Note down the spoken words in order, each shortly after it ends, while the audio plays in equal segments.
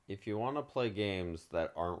If you want to play games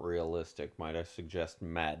that aren't realistic, might I suggest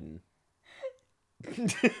Madden?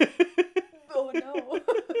 Oh no.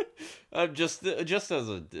 Just as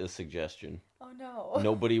a suggestion. Oh no.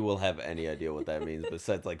 Nobody will have any idea what that means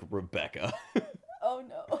besides like Rebecca. Oh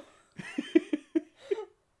no.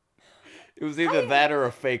 It was either that or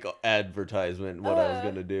a fake advertisement. What I was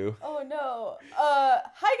gonna do. Oh no.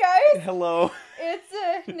 Hi guys. Hello.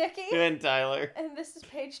 It's Nikki. And Tyler. And this is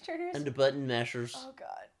Page Turners. And the Button Mashers. Oh god.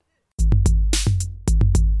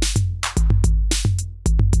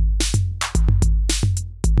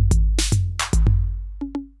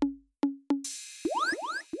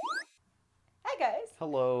 Hi guys.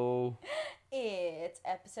 Hello. It's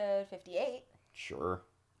episode 58. Sure.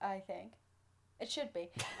 I think. It should be.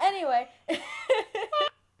 Anyway.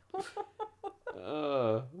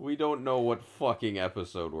 We don't know what fucking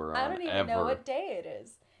episode we're on. I don't even know what day it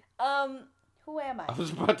is. Who am I? I was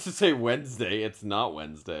about to say Wednesday. It's not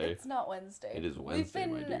Wednesday. It's not Wednesday. It is Wednesday,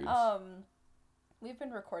 my dudes. We've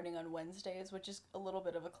been recording on Wednesdays, which is a little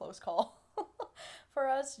bit of a close call for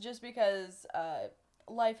us, just because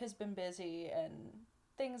life has been busy and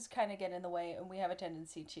things kind of get in the way, and we have a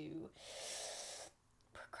tendency to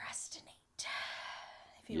procrastinate,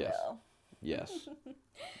 if you will. Yes.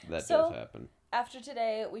 That So, does happen. After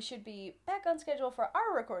today, we should be back on schedule for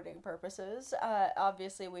our recording purposes.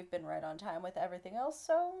 Obviously, we've been right on time with everything else,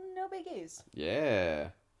 so no biggies. Yeah.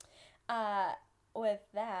 With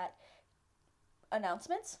that,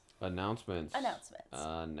 announcements. Announcements.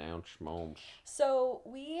 So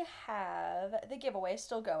we have the giveaway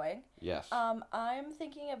still going. Yes. I'm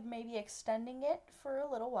thinking of maybe extending it for a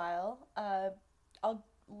little while. I'll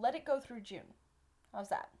let it go through June. How's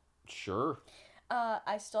that? Sure.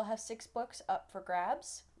 I still have 6 books up for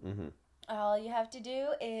grabs. Mm-hmm. All you have to do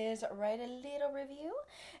is write a little review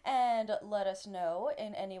and let us know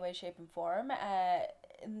in any way, shape, and form.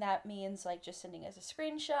 And that means like just sending us a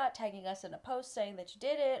screenshot, tagging us in a post saying that you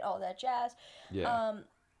did it, all that jazz. Yeah.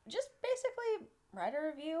 Just basically write a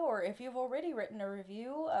review, or if you've already written a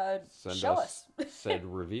review, Send show us. said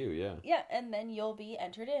review, yeah. Yeah, and then you'll be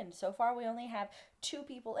entered in. So far, we only have 2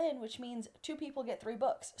 people in, which means 2 people get 3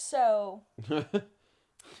 books. So,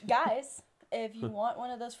 guys, if you want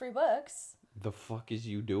one of those free books, the fuck is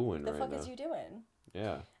you doing the right fuck now? is you doing?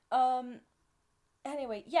 Yeah.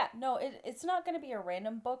 Anyway, yeah, no, it's not going to be a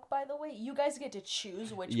random book, by the way. You guys get to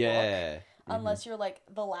choose which book. Mm-hmm. Unless you're, like,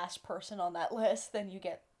 the last person on that list, then you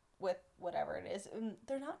get with whatever it is. And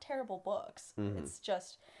they're not terrible books. Mm-hmm. It's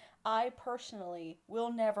just, I personally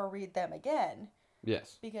will never read them again.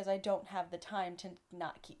 Yes. Because I don't have the time to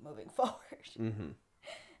not keep moving forward. Mm-hmm.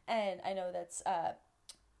 And I know that's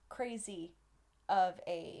crazy of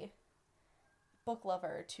a book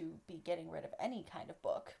lover to be getting rid of any kind of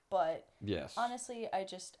book, but yes, honestly, I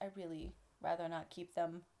really rather not keep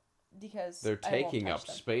them because they're taking up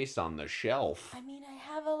space on the shelf. I mean, I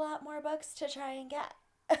have a lot more books to try and get.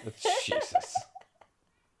 Jesus.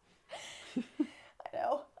 I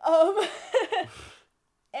know.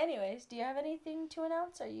 Anyways, do you have anything to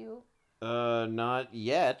announce? Are you? Not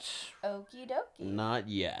yet. Okie dokie. Not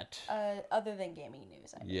yet. Other than gaming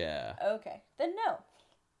news, I mean. Yeah. Okay, then no.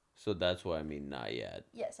 So that's why I mean not yet.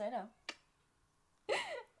 Yes, I know.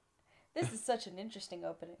 This is such an interesting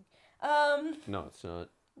opening. No, it's not.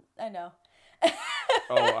 I know.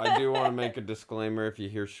 Oh, I do want to make a disclaimer. If you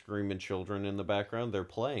hear screaming children in the background, they're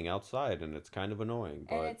playing outside, and it's kind of annoying.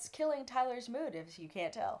 But and it's killing Tyler's mood, if you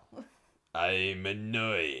can't tell. I'm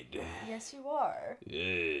annoyed. Yes, you are.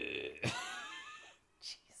 Yeah.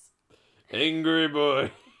 Jeez. Angry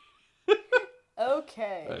boy.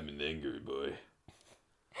 Okay. I'm an angry boy.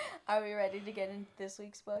 Are we ready to get into this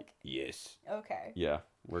week's book? Yes. Okay. Yeah,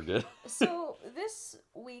 we're good. So, this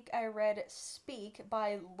week I read Speak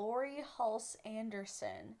by Lori Hulse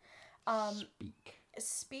Anderson.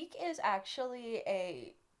 Speak is actually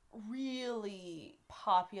a really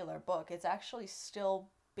popular book. It's actually still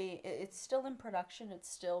it's still in production. It's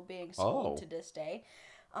still being sold to this day.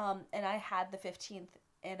 And I had the 15th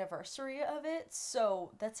anniversary of it,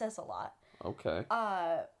 so that says a lot. Okay.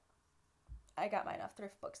 I got mine off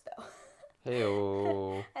Thrift Books, though.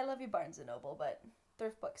 Hey-o. I love you, Barnes & Noble, but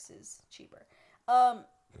Thrift Books is cheaper.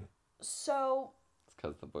 So... It's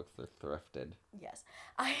because the books are thrifted. Yes.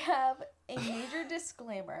 I have a major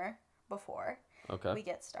disclaimer before we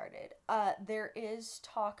get started. There is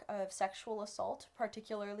talk of sexual assault,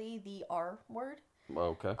 particularly the R word.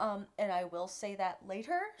 Okay. And I will say that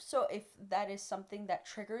later. So if that is something that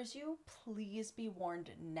triggers you, please be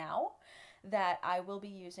warned now that I will be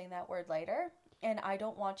using that word later. And I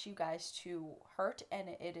don't want you guys to hurt, and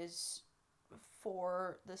it is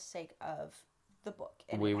for the sake of the book.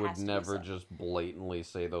 And we it would has to be never so. just blatantly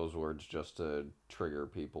say those words just to trigger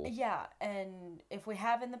people. Yeah, and if we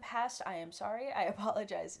have in the past, I am sorry. I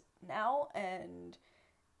apologize now, and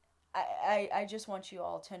I just want you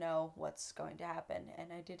all to know what's going to happen.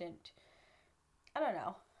 And I don't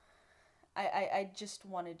know. I just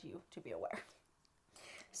wanted you to be aware.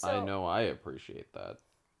 So, I know, I appreciate that.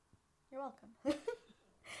 You're welcome.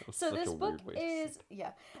 So Such this a book weird way to is say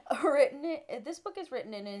it. This book is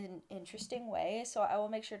written in an interesting way, so I will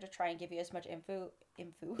make sure to try and give you as much info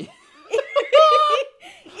info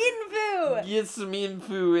Get some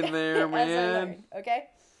info in there, as I man. learn, okay?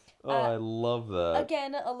 Oh, I love that.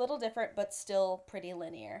 Again, a little different, but still pretty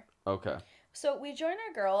linear. Okay. So we join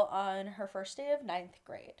our girl on her first day of 9th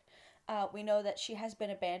grade. We know that she has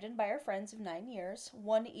been abandoned by her friends of 9 years.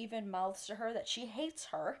 One even mouths to her that she hates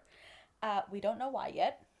her. We don't know why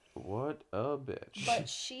yet. What a bitch. But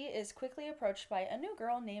she is quickly approached by a new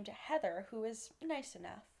girl named Heather, who is nice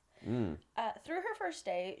enough. Through her first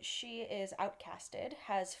day, she is outcasted,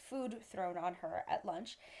 has food thrown on her at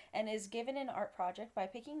lunch, and is given an art project by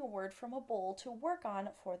picking a word from a bowl to work on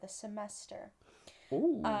for the semester.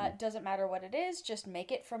 Ooh. Doesn't matter what it is, just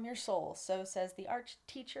make it from your soul, so says the art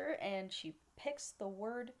teacher, and she picks the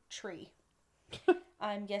word tree.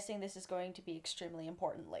 I'm guessing this is going to be extremely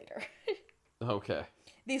important later. Okay.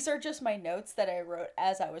 These are just my notes that I wrote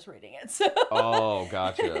as I was reading it. So Oh,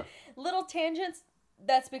 gotcha. little tangents,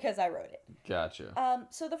 that's because I wrote it. Gotcha.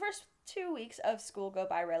 So the first 2 weeks of school go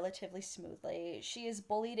by relatively smoothly. She is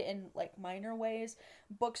bullied in like minor ways,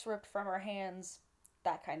 books ripped from her hands,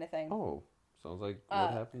 that kind of thing. Oh, sounds like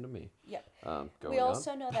what happened to me. Yep. Going We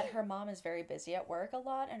also on. know that her mom is very busy at work a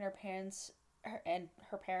lot, and her parents and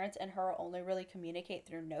her only really communicate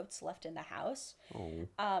through notes left in the house. Oh.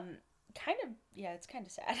 Kind of, yeah, it's kind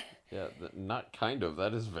of sad. Yeah, not kind of.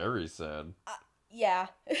 That is very sad. Yeah,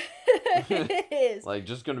 it is. Like,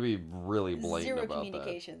 just gonna be really blatant Zero about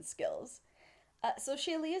communication skills. So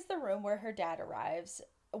she leaves the room where her dad arrives.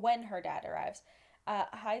 When her dad arrives,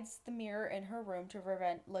 hides the mirror in her room to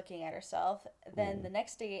prevent looking at herself. Then the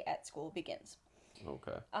next day at school begins. that.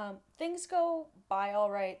 Okay. Things go by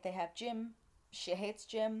all right. They have gym. She hates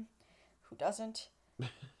gym. Who doesn't?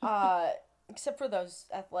 Except for those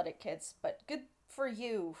athletic kids. But good for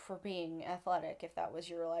you for being athletic if that was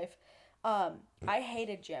your life. I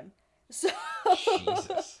hated gym. So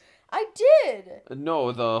Jesus. I did.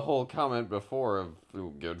 No, the whole comment before of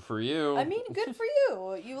 "Ooh, good for you." I mean, good for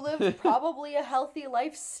you. You live probably a healthy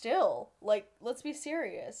life still. Like, let's be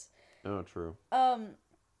serious. Oh, true.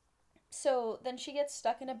 So then she gets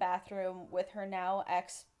stuck in a bathroom with her now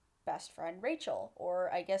ex best friend Rachel, or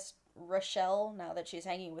I guess Rochelle, now that she's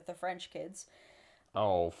hanging with the French kids.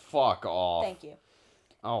 Oh, fuck off. Thank you.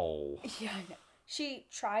 Oh. Yeah, I know. She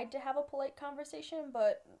tried to have a polite conversation,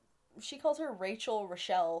 but she calls her Rachel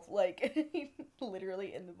Rochelle, like,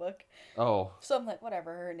 literally in the book. Oh. So I'm like,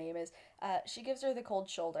 whatever her name is. She gives her the cold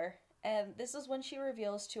shoulder, and this is when she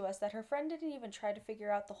reveals to us that her friend didn't even try to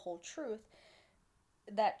figure out the whole truth,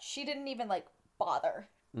 that she didn't even, like, bother.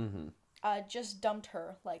 Mm-hmm. Just dumped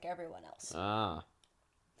her like everyone else. Ah.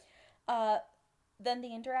 Then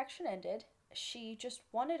the interaction ended. She just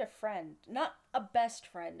wanted a friend, not a best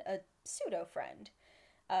friend, a pseudo friend.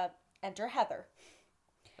 Enter Heather.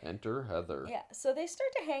 Enter Heather. Yeah, so they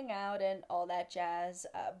start to hang out and all that jazz.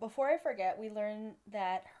 Before I forget, we learn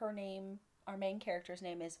that her name, our main character's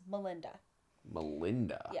name, is Melinda.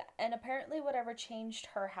 Melinda. Yeah, and apparently whatever changed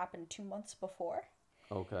her happened 2 months before.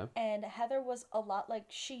 Okay. And Heather was a lot like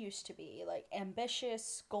she used to be, like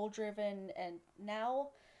ambitious, goal-driven, and now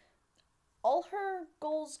all her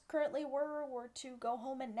goals currently were to go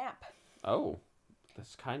home and nap. Oh,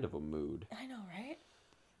 that's kind of a mood. I know, right?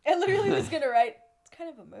 I literally was gonna write, it's kind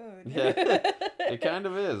of a mood. Yeah, it kind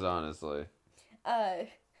of is, honestly.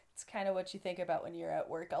 It's kind of what you think about when you're at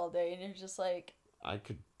work all day and you're just like... I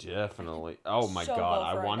could definitely... Oh my so god, go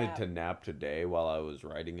I for a wanted nap. to nap today while I was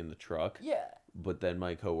riding in the truck. Yeah. But then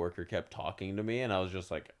my coworker kept talking to me, and I was just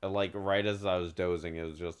like right as I was dozing, it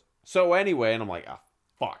was just, so anyway, and I'm like, ah,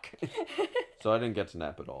 fuck. So I didn't get to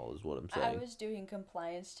nap at all, is what I'm saying. I was doing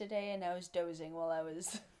compliance today and I was dozing while I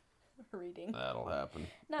was reading. That'll happen.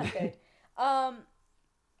 Not good.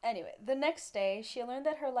 Anyway, the next day, she learned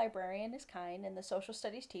that her librarian is kind, and the social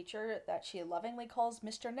studies teacher that she lovingly calls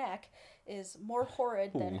Mr. Neck is more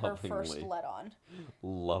horrid than her first Lovingly. let-on.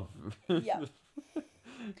 Love. Yeah.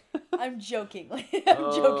 I'm joking. I'm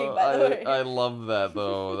joking, by the way. I love that,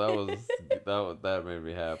 though. That made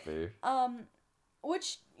me happy.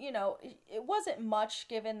 Which, you know, it wasn't much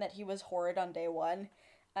given that he was horrid on day one.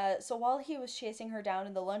 So while he was chasing her down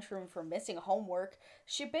in the lunchroom for missing homework,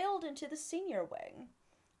 she bailed into the senior wing.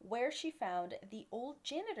 where she found the old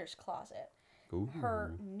janitor's closet, Ooh.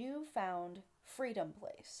 her newfound freedom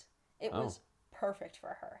place. It was perfect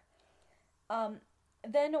for her.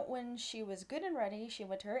 Then when she was good and ready, she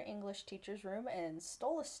went to her English teacher's room and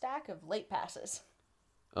stole a stack of late passes.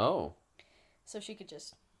 Oh. So she could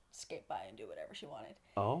just skate by and do whatever she wanted.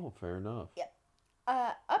 Oh, fair enough. Yep.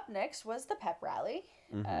 Up next was the pep rally.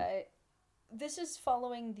 Mm-hmm. This is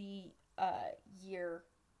following the year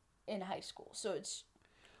in high school. So it's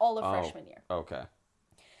all of freshman year. Okay.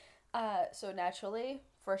 So naturally,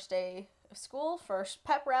 first day of school, first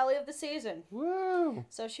pep rally of the season. Woo!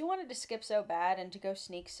 So she wanted to skip so bad and to go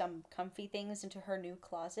sneak some comfy things into her new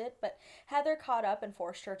closet, but Heather caught up and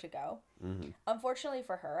forced her to go. Mm-hmm. Unfortunately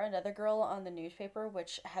for her, another girl on the newspaper,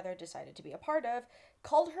 which Heather decided to be a part of,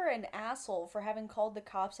 called her an asshole for having called the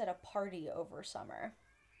cops at a party over summer.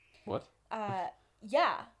 What?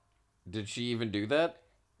 Yeah. Did she even do that?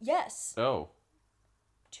 Yes. Oh.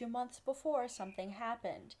 2 months before, something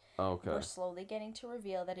happened. Okay. We're slowly getting to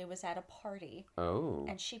reveal that it was at a party. Oh.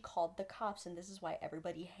 And she called the cops, and this is why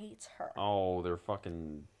everybody hates her. Oh, they're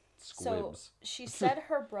fucking squibs. So she said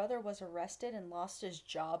her brother was arrested and lost his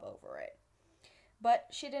job over it. But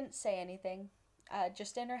she didn't say anything.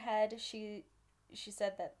 Just in her head, she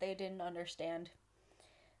said that they didn't understand.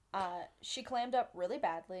 She clammed up really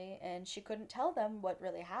badly, and she couldn't tell them what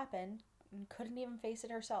really happened, and couldn't even face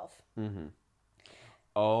it herself. Mm-hmm.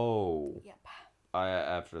 Oh. Yep.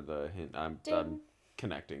 After the hint, I'm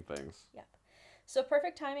connecting things. Yep. So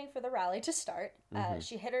perfect timing for the rally to start. Mm-hmm.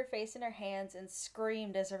 She hid her face in her hands and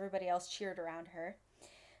screamed as everybody else cheered around her.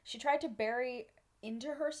 She tried to bury into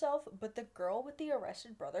herself, but the girl with the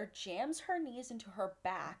arrested brother jams her knees into her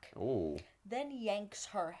back, then yanks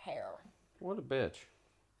her hair. What a bitch.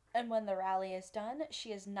 And when the rally is done,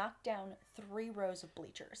 she has knocked down 3 rows of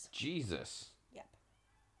bleachers. Jesus. Yep.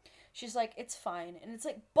 She's like, it's fine. And it's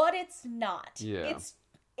like, but it's not. Yeah.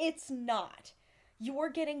 It's not. You're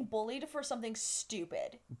getting bullied for something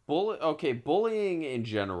stupid. Bullying in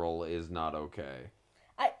general is not okay.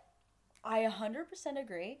 I 100%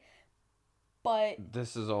 agree. But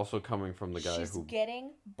this is also coming from the guy she's who...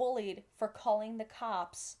 getting bullied for calling the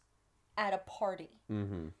cops at a party.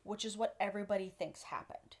 Mm-hmm. Which is what everybody thinks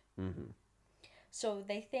happened. Mm-hmm. So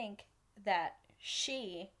they think that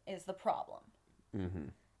she is the problem. Mm-hmm.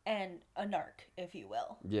 And a narc, if you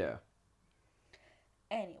will. Yeah.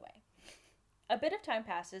 Anyway. A bit of time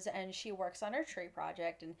passes and she works on her tree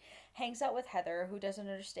project and hangs out with Heather, who doesn't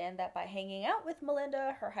understand that by hanging out with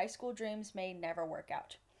Melinda, her high school dreams may never work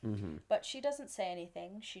out. Mm-hmm. But she doesn't say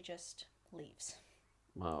anything. She just leaves.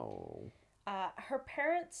 Oh. Her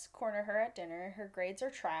parents corner her at dinner. Her grades are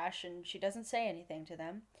trash and she doesn't say anything to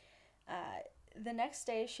them. The next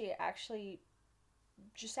day she actually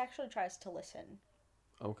tries to listen.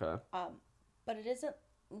 Okay. But it isn't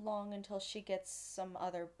long until she gets some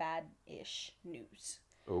other bad-ish news.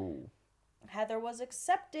 Oh. Heather was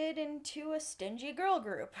accepted into a stingy girl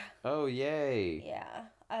group. Oh, yay.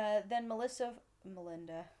 Yeah. Then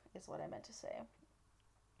Melinda is what I meant to say.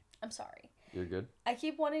 I'm sorry. You're good? I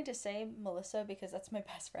keep wanting to say Melissa because that's my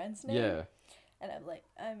best friend's name. Yeah. And I'm like,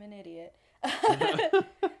 I'm an idiot.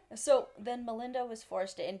 So then Melinda was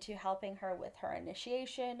forced into helping her with her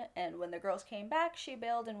initiation, and when the girls came back, she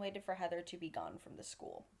bailed and waited for Heather to be gone from the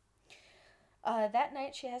school. That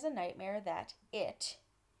night, she has a nightmare that it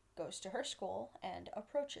goes to her school and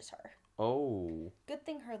approaches her. Oh. Good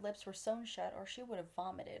thing her lips were sewn shut, or she would have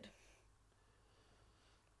vomited.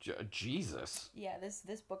 Jesus. Yeah,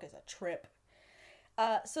 this book is a trip.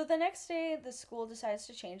 So the next day, the school decides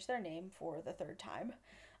to change their name for the 3rd time.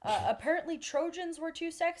 Apparently, Trojans were too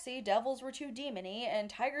sexy, devils were too demony, and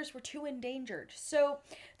tigers were too endangered. So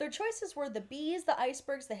their choices were the bees, the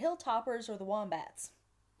icebergs, the hilltoppers, or the wombats.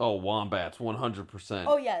 Oh, wombats, 100%.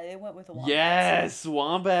 Oh, yeah, they went with the wombats. Yes,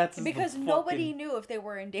 wombats is because nobody knew if they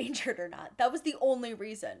were endangered or not. That was the only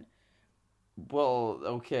reason. Well,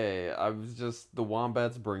 okay, the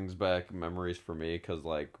wombats brings back memories for me, because,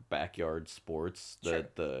 like, backyard sports,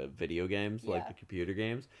 the video games, like the computer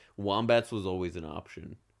games, wombats was always an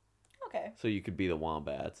option. Okay. So you could be the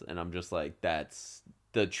wombats, and I'm just like, that's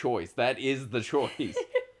the choice. That is the choice.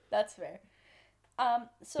 That's fair.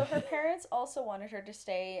 So her parents also wanted her to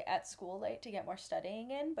stay at school late to get more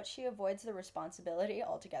studying in, but she avoids the responsibility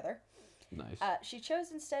altogether. Nice. She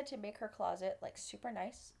chose instead to make her closet, like, super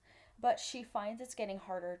nice. But she finds it's getting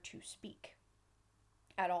harder to speak.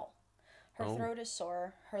 At all. Her throat is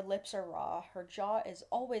sore, her lips are raw, her jaw is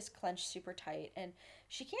always clenched super tight, and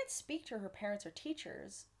she can't speak to her parents or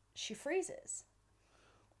teachers. She freezes.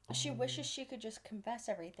 She wishes she could just confess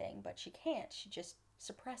everything, but she can't. She just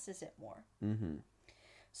suppresses it more. Mm-hmm.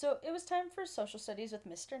 So it was time for social studies with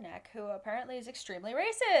Mr. Neck, who apparently is extremely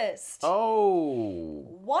racist. Oh.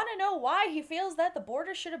 Want to know why he feels that the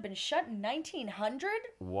border should have been shut in 1900?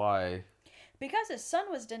 Why? Because his son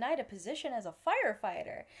was denied a position as a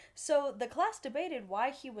firefighter. So the class debated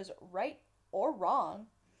why he was right or wrong.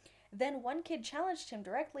 Then one kid challenged him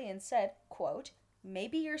directly and said, quote,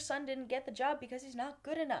 "Maybe your son didn't get the job because he's not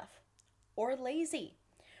good enough. Or lazy.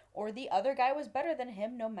 Or the other guy was better than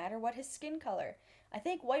him no matter what his skin color. I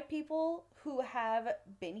think white people who have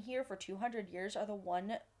been here for 200 years are the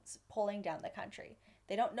ones pulling down the country.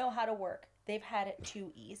 They don't know how to work. They've had it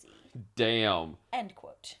too easy." Damn. End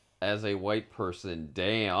quote. As a white person,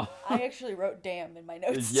 damn. I actually wrote damn in my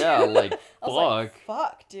notes. Yeah, like, fuck. I was like,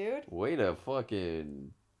 fuck, dude. Way to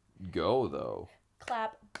fucking go, though.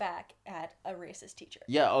 Clap back at a racist teacher.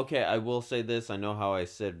 Yeah, okay, I will say this. I know how I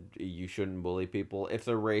said you shouldn't bully people. If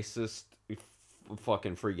they're racist,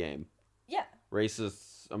 fucking free game. Yeah.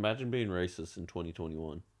 Racists, imagine being racist in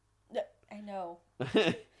 2021. I know.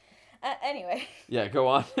 Anyway. Yeah, go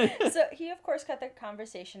on. So he, of course, cut the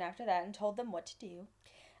conversation after that and told them what to do.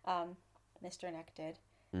 Mr. Neck did.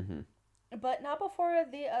 Mm-hmm. But not before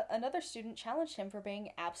another student challenged him for being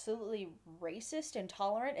absolutely racist,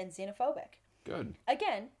 intolerant, and xenophobic. Good.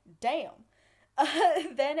 Again, damn.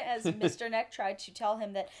 Then, as Mr. Neck tried to tell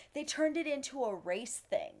him that they turned it into a race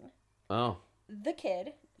thing. Oh. The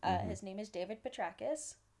kid, his name is David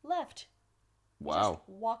Petrakis, left. Wow. Just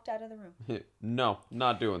walked out of the room. No,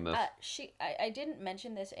 not doing this. I didn't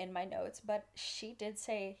mention this in my notes, but she did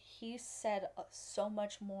say he said so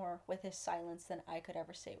much more with his silence than I could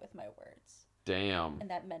ever say with my words. Damn. And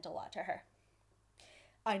that meant a lot to her.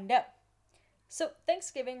 I know. So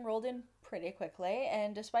Thanksgiving rolled in pretty quickly,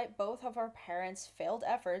 and despite both of our parents' failed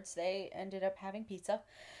efforts, they ended up having pizza.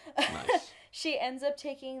 Nice. She ends up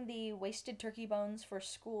taking the wasted turkey bones for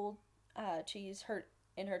school to use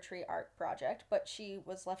in her tree art project, but she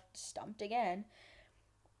was left stumped again.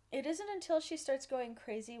 It isn't until she starts going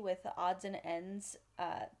crazy with the odds and ends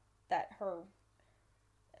that her...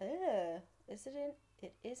 It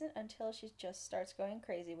isn't until she just starts going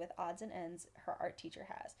crazy with odds and ends her art teacher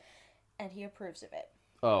has. And he approves of it.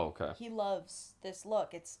 Oh, okay. He loves this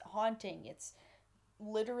look. It's haunting. It's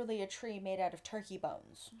literally a tree made out of turkey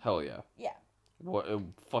bones. Hell yeah. Yeah. What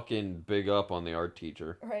fucking big up on the art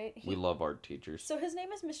teacher. Right? We love art teachers. So his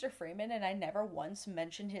name is Mr. Freeman, and I never once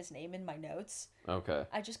mentioned his name in my notes. Okay.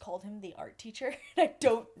 I just called him the art teacher, and I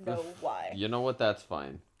don't know why. You know what? That's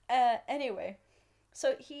fine. Anyway,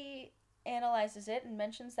 so he analyzes it and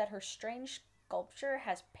mentions that her strange sculpture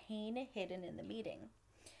has pain hidden in the meaning.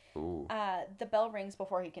 Ooh. The bell rings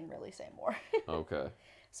before he can really say more. Okay.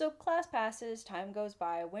 So class passes, time goes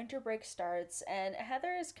by, winter break starts, and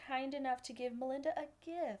Heather is kind enough to give Melinda a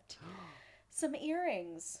gift. Some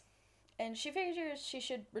earrings. And she figures she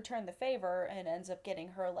should return the favor and ends up getting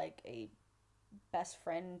her like a best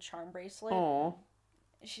friend charm bracelet. Aww.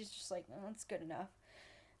 She's just like, oh, that's good enough.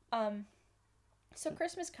 So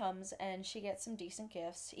Christmas comes and she gets some decent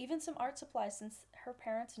gifts, even some art supplies since her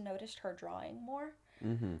parents noticed her drawing more.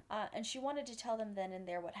 Mm-hmm. And she wanted to tell them then and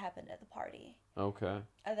there what happened at the party. Okay.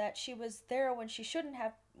 That she was there when she shouldn't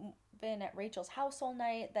have been at Rachel's house all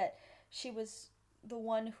night, that she was the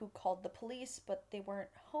one who called the police, but they weren't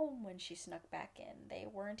home when she snuck back in. They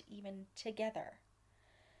weren't even together.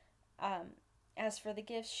 As for the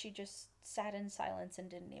gifts, she just sat in silence and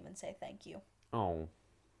didn't even say thank you. Oh.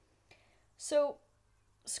 So,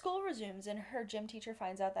 school resumes and her gym teacher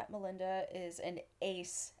finds out that Melinda is an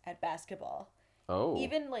ace at basketball. Oh.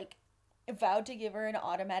 Even, vowed to give her an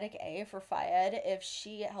automatic A for Phi-Ed if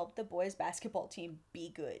she helped the boys' basketball team be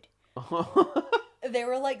good. They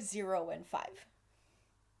were, 0 and 5.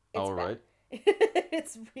 All right.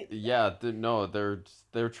 It's really bad. Yeah, no,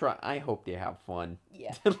 they're trying. I hope they have fun.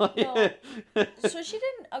 Yeah. No. So she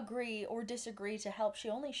didn't agree or disagree to help. She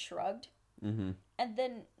only shrugged. Mm-hmm. And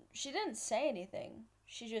then she didn't say anything.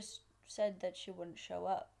 She just said that she wouldn't show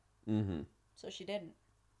up. Mm-hmm. So she didn't.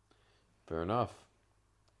 Fair enough.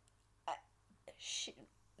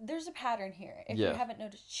 There's a pattern here. If you haven't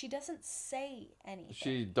noticed, she doesn't say anything.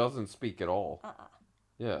 She doesn't speak at all.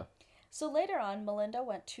 Yeah. So later on, Melinda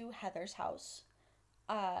went to Heather's house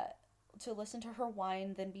to listen to her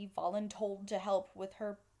whine, then be voluntold to help with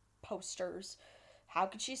her posters. How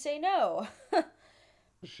could she say no?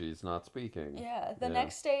 She's not speaking. Yeah. The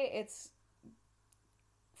next day, it's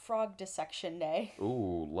frog dissection day.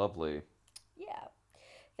 Ooh, lovely. Yeah.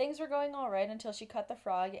 Things were going all right until she cut the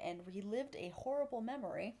frog and relived a horrible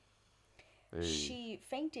memory. Hey. She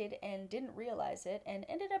fainted and didn't realize it and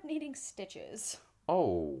ended up needing stitches.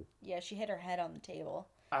 Oh. Yeah, she hit her head on the table.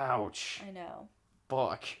 Ouch. I know.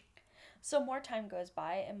 Fuck. So more time goes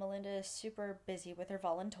by, and Melinda is super busy with her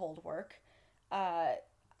voluntold work.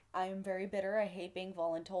 I'm very bitter. I hate being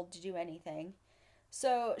voluntold to do anything.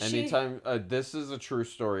 So anytime this is a true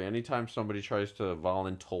story. Anytime somebody tries to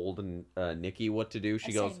voluntold Nikki what to do,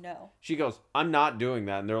 she goes no. She goes, "I'm not doing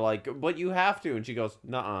that," and they're like, "But you have to," and she goes,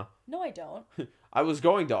 "Nuh-uh." No, I don't. I was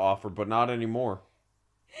going to offer, but not anymore.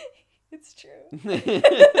 It's true.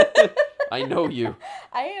 I know you.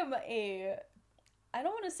 I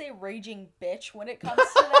don't want to say raging bitch when it comes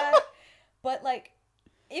to that, but like,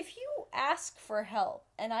 if you ask for help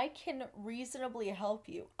and I can reasonably help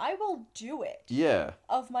you, I will do it. Yeah.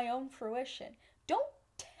 Of my own fruition. Don't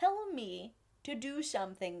tell me to do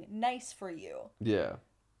something nice for you. Yeah.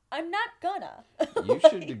 I'm not gonna.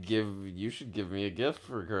 You should give me a gift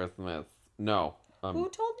for Christmas. No. Who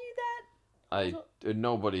told you that?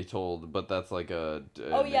 Nobody told, but that's like an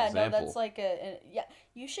oh yeah, example. no, that's like yeah.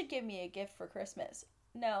 You should give me a gift for Christmas.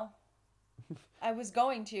 No, I was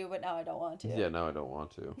going to, but now I don't want to. Yeah, now I don't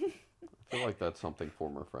want to. I feel like that's something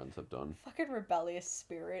former friends have done. Fucking rebellious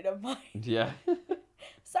spirit of mine. Yeah.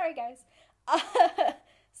 Sorry, guys.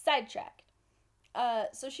 Sidetracked.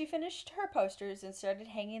 So she finished her posters and started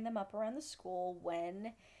hanging them up around the school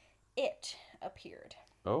when it appeared.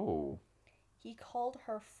 Oh. He called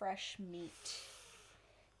her fresh meat.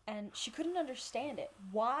 And she couldn't understand it.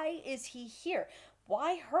 Why is he here?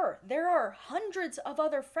 Why her? There are hundreds of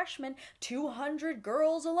other freshmen, 200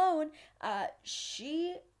 girls alone.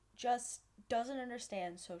 She just doesn't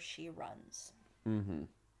understand, so she runs. Mm-hmm.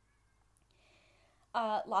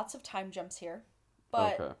 Lots of time jumps here.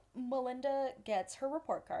 But Melinda gets her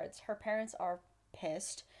report cards. Her parents are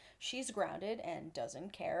pissed. She's grounded and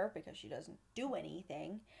doesn't care because she doesn't do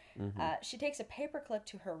anything. Mm-hmm. She takes a paperclip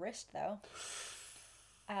to her wrist, though.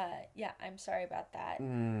 Yeah, I'm sorry about that.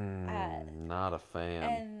 Not a fan.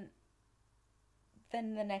 And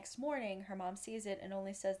then the next morning, her mom sees it and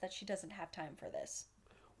only says that she doesn't have time for this.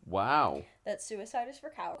 Wow. That suicide is for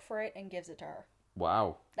cow for it and gives it to her.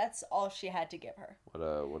 Wow. That's all she had to give her.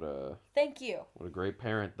 What a Thank you. What a great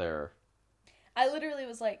parent there. I literally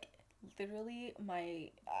was like,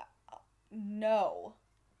 no.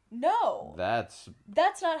 No. That's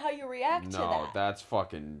not how you react to that. No, that's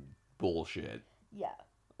fucking bullshit. Yeah.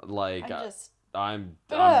 Like I'm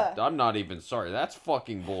not even sorry. That's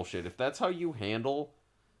fucking bullshit. If that's how you handle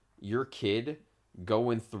your kid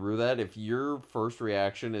going through that, if your first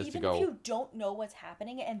reaction is even to go, if you don't know what's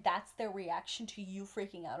happening and that's their reaction to you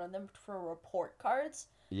freaking out on them for report cards.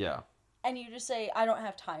 Yeah. And you just say, I don't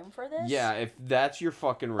have time for this. Yeah, if that's your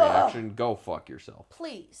fucking reaction, go fuck yourself.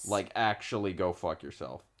 Please. Like, actually go fuck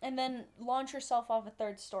yourself. And then launch yourself off a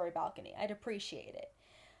third-story balcony. I'd appreciate it.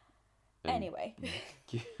 And anyway.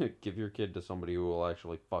 Give your kid to somebody who will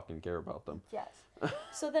actually fucking care about them. Yes.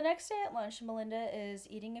 So the next day at lunch, Melinda is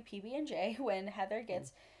eating a PB&J when Heather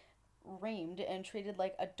gets reamed and treated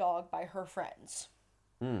like a dog by her friends.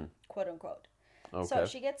 Quote unquote. Okay. So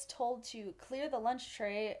she gets told to clear the lunch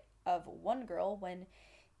tray of one girl when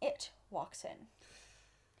it walks in.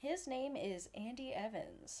 His name is Andy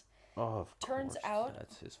Evans. Oh, of Turns course out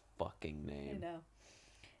that's his fucking name. I know.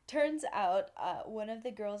 Turns out one of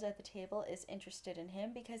the girls at the table is interested in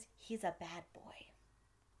him because he's a bad boy.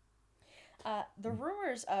 The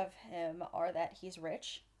rumors of him are that he's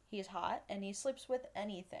rich, he's hot, and he sleeps with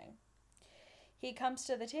anything. He comes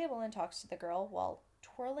to the table and talks to the girl while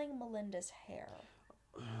twirling Melinda's hair.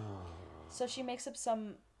 So she makes up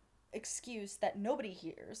some excuse that nobody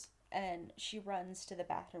hears, and she runs to the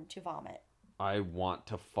bathroom to vomit. I want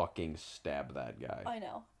to fucking stab that guy. I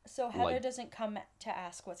know. So Heather doesn't come to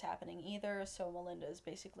ask what's happening either, so Melinda is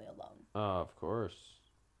basically alone. Of course.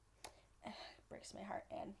 Breaks my heart,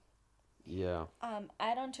 Anne. Yeah.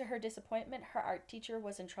 Add on to her disappointment, her art teacher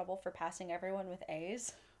was in trouble for passing everyone with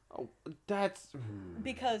A's. Oh, that's...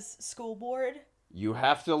 Because school board. You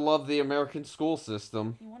have to love the American school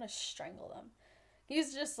system. You want to strangle them.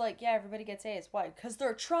 He's just like, yeah, everybody gets A's. Why? Because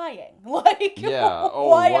they're trying. Like, yeah. Oh,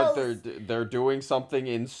 why what? else? They're doing something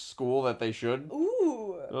in school that they should?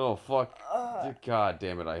 Ooh. Oh, fuck. God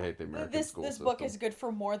damn it, I hate the American school system. This book is good for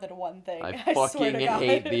more than one thing. I fucking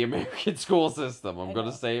hate the American school system. I'm going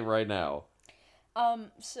to say it right now.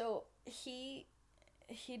 So he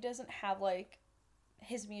doesn't have, like,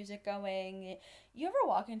 his music going. You ever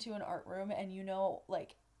walk into an art room and you know,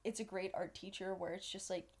 like, it's a great art teacher where it's just,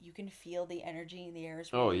 like, you can feel the energy in the air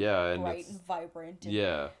is really bright and vibrant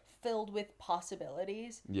and filled with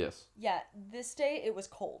possibilities. Yes. Yeah, this day it was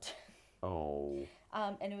cold. Oh.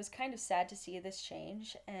 And it was kind of sad to see this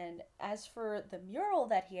change. And as for the mural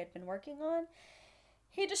that he had been working on,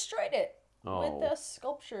 he destroyed it with a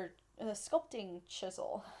sculpting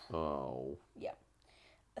chisel. Oh. Yeah.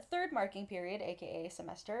 A third marking period, aka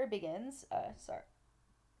semester, begins.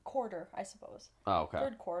 Quarter, I suppose. Oh, okay.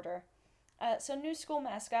 Third quarter. So new school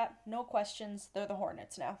mascot, no questions. They're the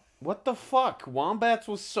Hornets now. What the fuck? Wombats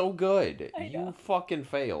was so good. I know. You fucking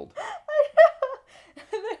failed. I know.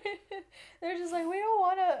 They're just like, we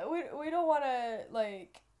don't wanna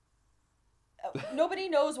like. Nobody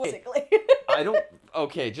knows what basically. I don't.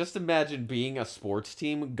 Okay, just imagine being a sports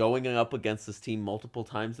team going up against this team multiple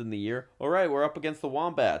times in the year. All right, we're up against the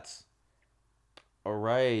Wombats. All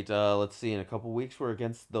right, let's see. In a couple weeks, we're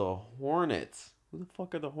against the Hornets. Who the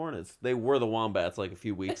fuck are the Hornets? They were the Wombats like a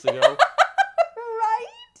few weeks ago. Right?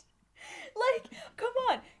 Like, come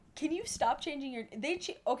on. Can you stop changing your...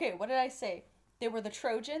 Okay, what did I say? They were the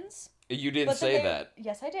Trojans. You didn't say that.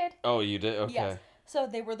 Yes, I did. Oh, you did? Okay. Yes. So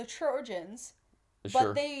they were the Trojans.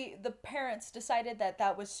 Sure. But the parents decided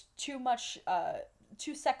that was too much...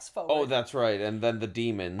 too sex forward. Oh, that's right. And then the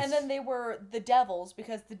demons. And then they were the devils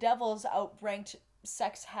because the devils outranked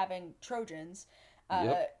sex-having Trojans.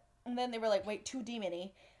 Yep. And then they were like, wait, too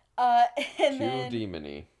demony.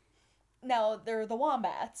 Demony. Now they're the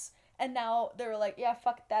Wombats. And now they were like, yeah,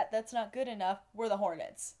 fuck that. That's not good enough. We're the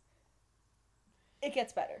Hornets. It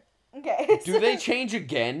gets better. Okay. Do they change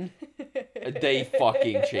again? They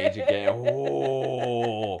fucking change again.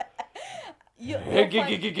 Oh.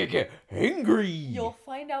 Angry. You'll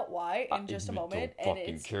find out why in just a moment, and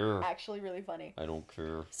it's actually really funny. I don't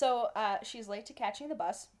care. So she's late to catching the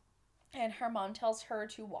bus, and her mom tells her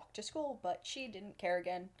to walk to school, but she didn't care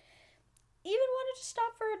again. Even wanted to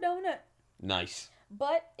stop for a donut. Nice.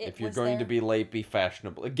 But if you're going to be late, be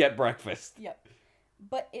fashionable. Get breakfast. Yep.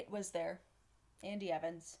 But it was there. Andy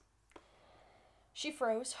Evans. She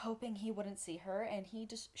froze, hoping he wouldn't see her, and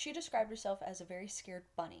she described herself as a very scared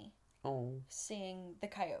bunny. Oh. Seeing the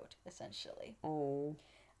coyote, essentially. Oh.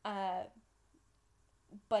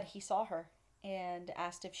 But he saw her and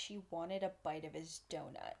asked if she wanted a bite of his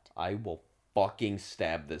donut. I will fucking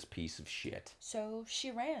stab this piece of shit. So she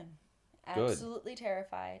ran. Good. Absolutely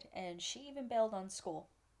terrified, and she even bailed on school.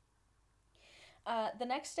 The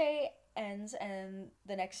next day ends and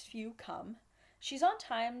the next few come. She's on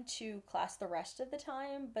time to class the rest of the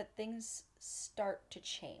time, but things start to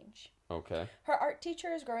change. Okay. Her art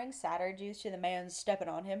teacher is growing sadder due to the man stepping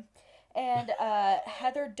on him. And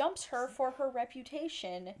Heather dumps her for her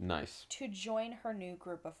reputation. Nice. To join her new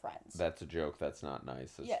group of friends. That's a joke. That's not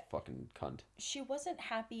nice. That's fucking cunt. She wasn't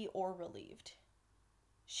happy or relieved.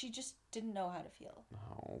 She just didn't know how to feel.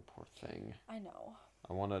 Oh, poor thing. I know.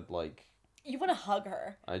 I want to, like... You want to hug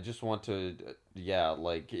her. I just want to...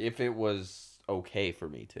 like, if it was okay for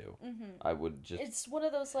me to, I would just... It's one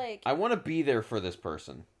of those, like... I want to be there for this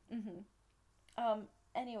person.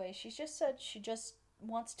 Anyway, she just said she just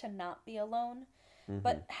wants to not be alone.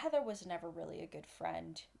 But Heather was never really a good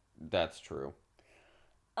friend. That's true.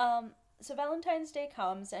 So Valentine's Day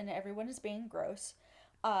comes and everyone is being gross.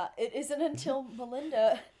 It isn't until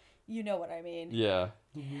Melinda, you know what I mean. Yeah.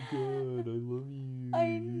 Oh my god, I love you.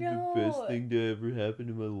 I know. The best thing to ever happen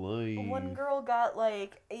in my life. One girl got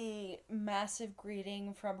like a massive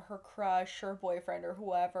greeting from her crush or boyfriend or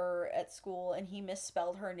whoever at school, and he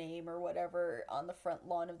misspelled her name or whatever on the front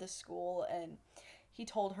lawn of the school, and he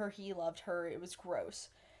told her he loved her. It was gross.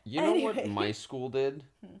 You know what my school did?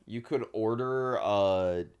 You could order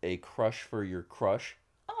a crush for your crush.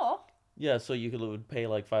 Oh. Yeah, so you would pay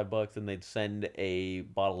like $5 and they'd send a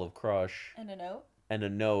bottle of Crush. And a note? And a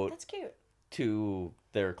note. That's cute. To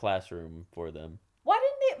their classroom for them. Why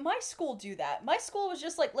didn't my school do that? My school was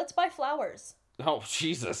just like, let's buy flowers. Oh,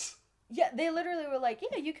 Jesus. Yeah, they literally were like,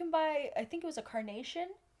 yeah, you can buy, I think it was a carnation.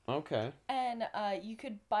 Okay. And you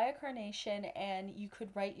could buy a carnation and you could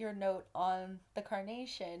write your note on the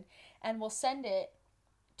carnation and we'll send it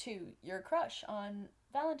to your crush on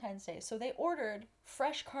Valentine's Day. So they ordered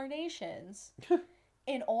fresh carnations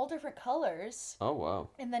in all different colors. Oh, wow.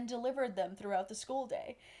 And then delivered them throughout the school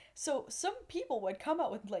day. So some people would come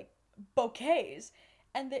out with like bouquets,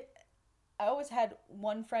 and I always had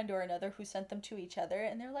one friend or another who sent them to each other,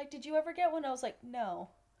 and they're like, did you ever get one? I was like, no.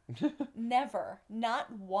 Never.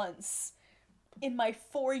 Not once. In my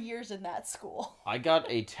 4 years in that school. I got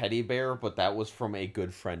a teddy bear, but that was from a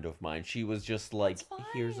good friend of mine. She was just like,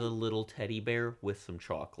 here's a little teddy bear with some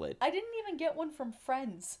chocolate. I didn't even get one from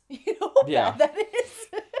friends. You know how bad that is?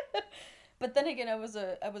 But then again, I was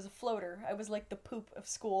a floater. I was like the poop of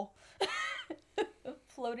school.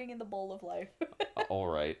 Floating in the bowl of life. All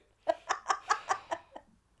right.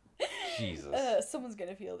 Jesus. Someone's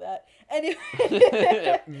gonna feel that.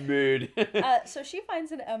 Anyway. Mood. So she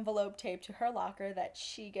finds an envelope taped to her locker that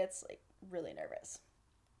she gets like really nervous.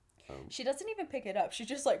 She doesn't even pick it up. She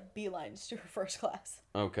just like beelines to her first class.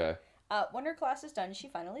 Okay. When her class is done, she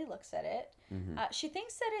finally looks at it. Mm-hmm. She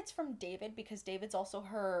thinks that it's from David because David's also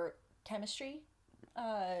her chemistry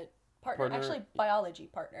partner. Actually, biology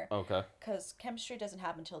partner. Okay. Because chemistry doesn't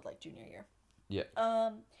happen until like junior year.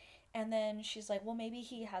 Yeah. And then she's like, well, maybe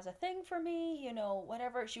he has a thing for me,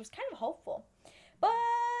 whatever. She was kind of hopeful. But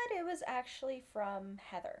it was actually from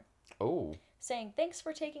Heather. Oh. Saying thanks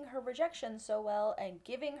for taking her rejection so well and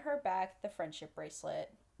giving her back the friendship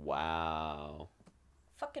bracelet. Wow.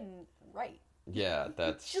 Fucking right. Yeah,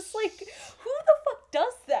 that's... Just like, who the fuck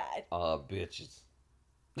does that? Bitches.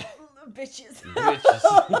 Bitches. Bitches.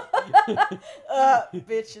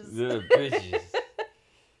 Bitches. The bitches.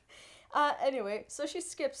 Anyway, so she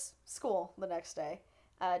skips school the next day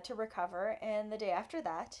to recover, and the day after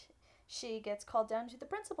that, she gets called down to the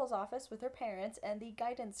principal's office with her parents and the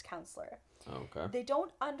guidance counselor. Okay. They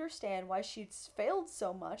don't understand why she's failed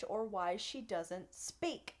so much or why she doesn't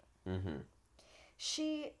speak. Mm-hmm.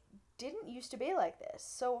 She didn't used to be like this,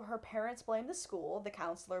 so her parents blame the school, the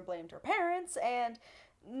counselor blamed her parents, and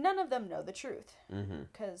none of them know the truth.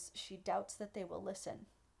 Because she doubts that they will listen.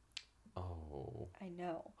 Oh. I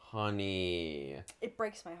know. Honey. It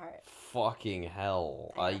breaks my heart. Fucking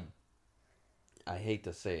hell. I hate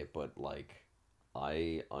to say it, but, like,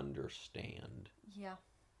 I understand. Yeah.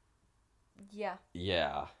 Yeah.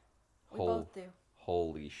 Yeah. We both do.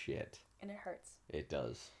 Holy shit. And it hurts. It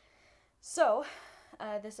does. So,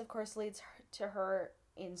 this, of course, leads to her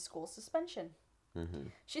in-school suspension. Mm-hmm.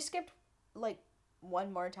 She skipped, like,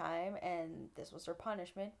 one more time, and this was her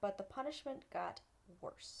punishment, but the punishment got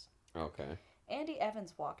worse. Okay. Andy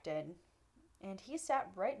Evans walked in, and he sat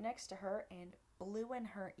right next to her and blew in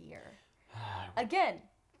her ear. Again,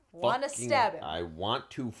 want to stab him. I want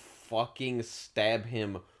to fucking stab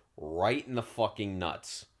him right in the fucking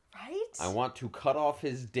nuts. Right? I want to cut off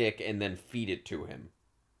his dick and then feed it to him.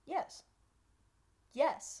 Yes.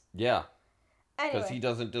 Yes. Yeah. Anyway. Because he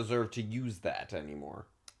doesn't deserve to use that anymore.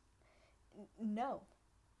 No.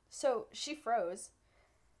 So she froze,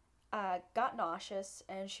 got nauseous,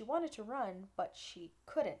 and she wanted to run, but she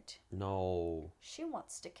couldn't. No. She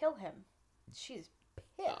wants to kill him. She's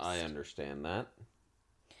pissed. I understand that.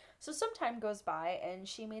 So some time goes by, and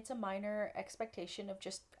she meets a minor expectation of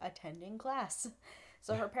just attending class.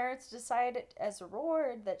 So her parents decide as a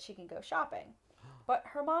reward that she can go shopping. But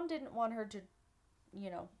her mom didn't want her to,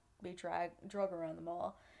 be drug around the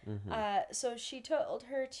mall. Mm-hmm. So she told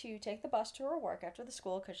her to take the bus to her work after the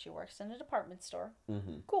school because she works in a department store.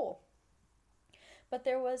 Mm-hmm. Cool. But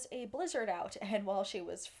there was a blizzard out, and while she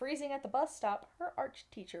was freezing at the bus stop, her art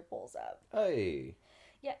teacher pulls up. Hey.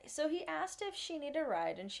 Yeah, so he asked if she needed a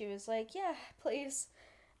ride, and she was like, yeah, please.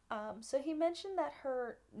 So he mentioned that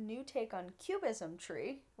her new take on Cubism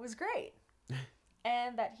tree was great,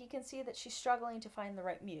 and that he can see that she's struggling to find the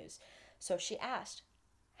right muse. So she asked,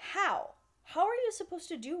 how? How are you supposed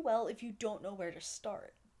to do well if you don't know where to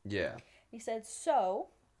start? Yeah. He said, so,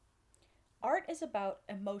 art is about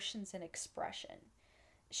emotions and expression.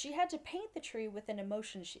 She had to paint the tree with an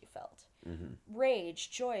emotion she felt. Mm-hmm.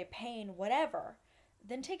 Rage, joy, pain, whatever.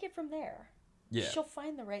 Then take it from there. Yeah. She'll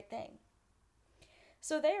find the right thing.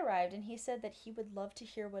 So they arrived, and he said that he would love to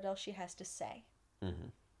hear what else she has to say. Mm-hmm.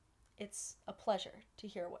 It's a pleasure to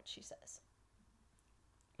hear what she says.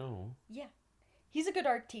 Oh. Yeah. He's a good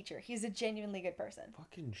art teacher. He's a genuinely good person.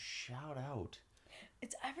 Fucking shout out.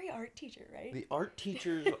 It's every art teacher, right? The art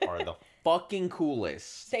teachers are the fucking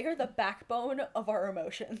coolest. They are the backbone of our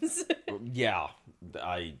emotions. Yeah,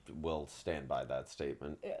 I will stand by that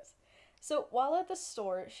statement. Yes. So while at the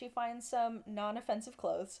store, she finds some non-offensive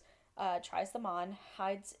clothes, tries them on,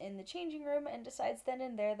 hides in the changing room, and decides then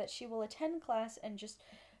and there that she will attend class and just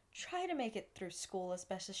try to make it through school as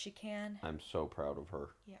best as she can. I'm so proud of her.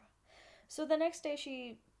 Yeah. So the next day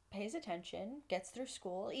she pays attention, gets through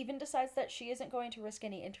school, even decides that she isn't going to risk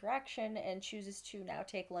any interaction and chooses to now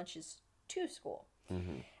take lunches to school.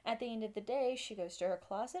 Mm-hmm. At the end of the day, she goes to her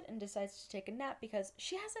closet and decides to take a nap because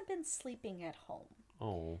she hasn't been sleeping at home.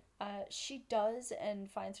 Oh. She does and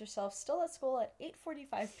finds herself still at school at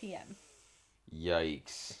 8:45 p.m.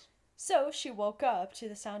 Yikes. So she woke up to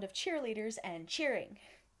the sound of cheerleaders and cheering.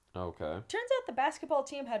 Okay. Turns out the basketball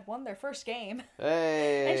team had won their first game.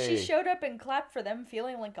 Hey! And she showed up and clapped for them,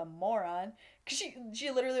 feeling like a moron. Cause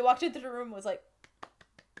she literally walked into the room and was like...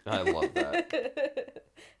 I love that.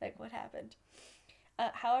 Like, what happened?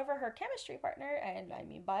 However, her chemistry partner, and I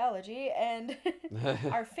mean biology, and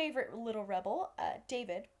our favorite little rebel,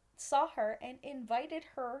 David, saw her and invited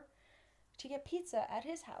her to get pizza at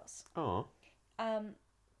his house. Oh.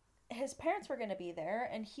 His parents were going to be there,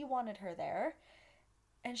 and he wanted her there.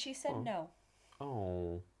 And she said no.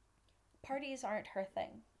 Oh. Parties aren't her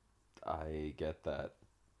thing. I get that.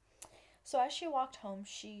 So as she walked home,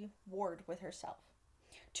 she warred with herself.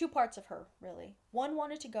 Two parts of her, really. One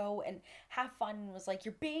wanted to go and have fun and was like,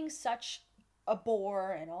 you're being such a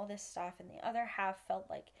bore and all this stuff. And the other half felt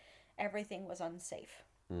like everything was unsafe.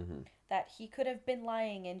 Mm-hmm. That he could have been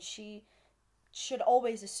lying and she should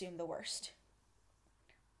always assume the worst.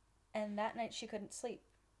 And that night she couldn't sleep.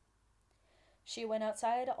 She went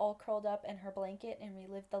outside, all curled up in her blanket, and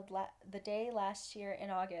relived the day last year in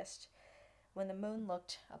August when the moon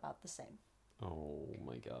looked about the same. Oh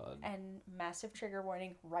my god. And massive trigger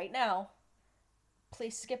warning right now.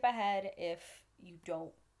 Please skip ahead if you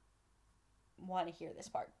don't want to hear this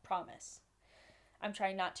part. Promise. I'm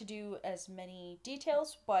trying not to do as many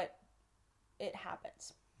details, but it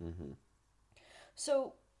happens. Mm-hmm.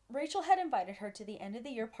 So Rachel had invited her to the end of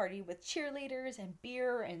the year party with cheerleaders and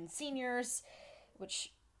beer and seniors,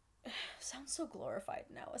 which sounds so glorified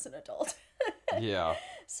now as an adult. Yeah.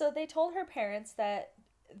 So they told her parents that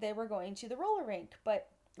they were going to the roller rink, but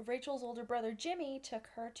Rachel's older brother Jimmy took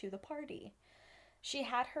her to the party. She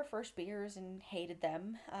had her first beers and hated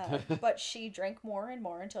them, but she drank more and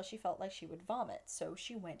more until she felt like she would vomit, so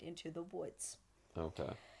she went into the woods.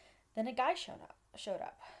 Okay. Then a guy showed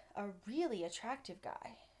up, a really attractive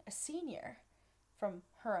guy, a senior, from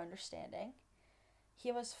her understanding.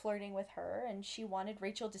 He was flirting with her, and she wanted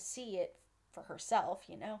Rachel to see it for herself,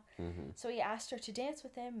 you know. Mm-hmm. So he asked her to dance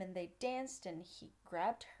with him, and they danced, and he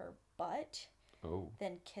grabbed her butt,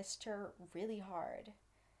 then kissed her really hard.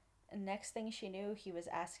 And next thing she knew, he was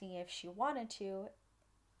asking if she wanted to,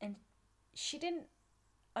 and she didn't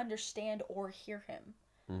understand or hear him,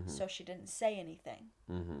 so she didn't say anything.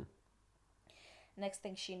 Mm-hmm. Next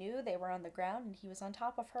thing she knew, they were on the ground, and he was on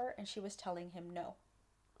top of her, and she was telling him no.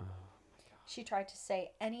 Oh my god. She tried to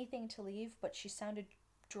say anything to leave, but she sounded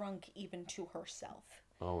drunk even to herself.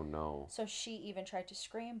 Oh no. So she even tried to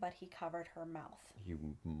scream, but he covered her mouth.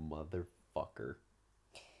 You motherfucker.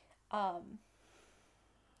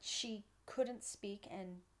 She couldn't speak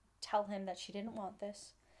and tell him that she didn't want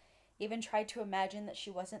this. Even tried to imagine that she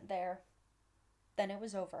wasn't there. Then it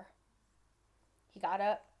was over. He got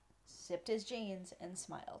up, sipped his jeans, and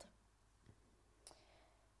smiled.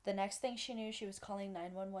 The next thing she knew, she was calling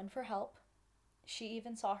 911 for help. She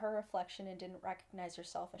even saw her reflection and didn't recognize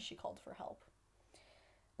herself as she called for help.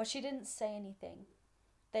 But she didn't say anything.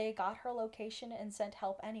 They got her location and sent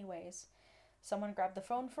help anyways. Someone grabbed the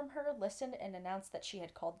phone from her, listened, and announced that she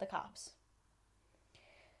had called the cops.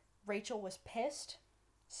 Rachel was pissed.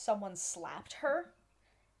 Someone slapped her,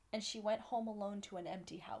 and she went home alone to an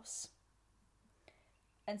empty house.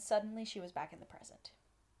 And suddenly she was back in the present.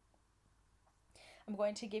 I'm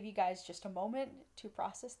going to give you guys just a moment to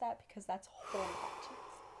process that because that's horrible.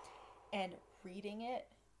 And reading it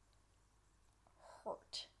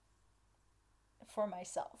hurt for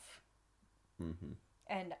myself. Mm-hmm.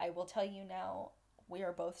 And I will tell you now, we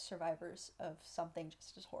are both survivors of something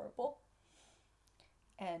just as horrible.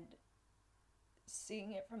 And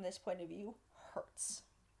seeing it from this point of view hurts.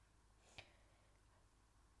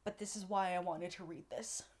 But this is why I wanted to read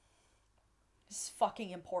this. This is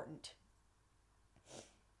fucking important.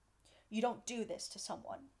 You don't do this to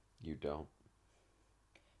someone. You don't.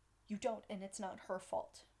 You don't, and it's not her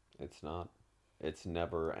fault. It's not. It's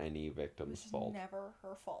never any victim's fault. It's never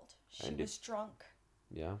her fault. She was drunk.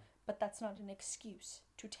 Yeah. But that's not an excuse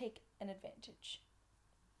to take an advantage.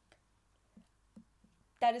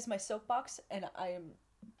 That is my soapbox, and I am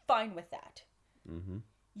fine with that. Mm-hmm.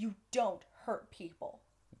 You don't hurt people.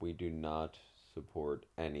 We do not support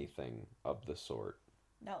anything of the sort.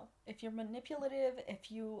 No. If you're manipulative,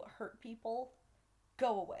 if you hurt people,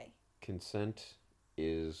 go away. Consent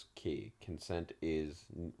is key. Consent is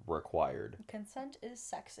required. Consent is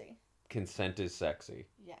sexy. Consent is sexy.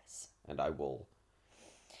 Yes. And I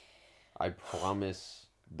promise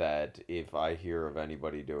that if I hear of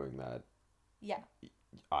anybody doing that, yeah,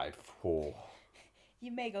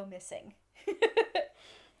 you may go missing.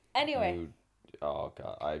 Anyway. Oh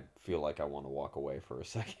god, I feel like I want to walk away for a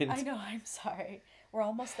second. I know, I'm sorry. We're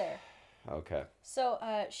almost there. Okay. So,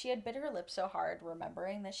 she had bit her lip so hard,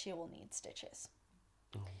 remembering that she will need stitches.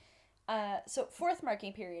 Oh. So, fourth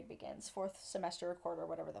marking period begins. Fourth semester, quarter,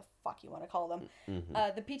 whatever the fuck you want to call them. Mm-hmm.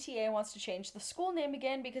 The PTA wants to change the school name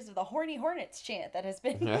again because of the Horny Hornets chant that has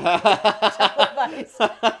been televised.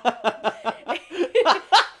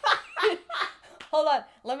 Hold on,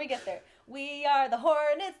 let me get there. We are the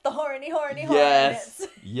Hornets, the horny Hornets.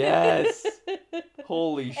 Yes.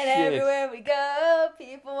 Holy shit. And everywhere we go,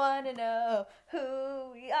 people want to know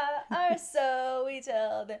who we are, so we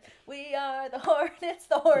tell them we are the Hornets,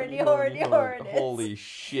 the horny Hornets. Holy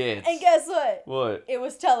shit. And guess what? What? It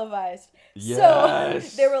was televised.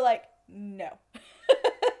 Yes. So they were like, no.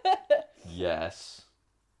 Yes.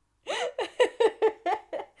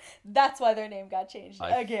 That's why their name got changed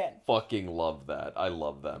again. Fucking love that. I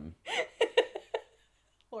love them.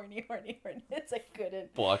 Horny. It's a good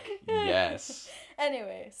one. Fuck yes.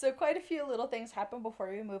 Anyway, so quite a few little things happen before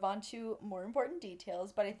we move on to more important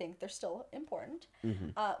details, but I think they're still important.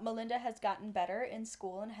 Mm-hmm. Melinda has gotten better in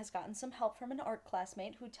school and has gotten some help from an art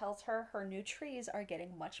classmate who tells her new trees are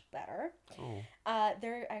getting much better. Oh.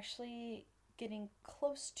 They're actually getting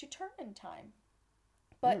close to turn-in time.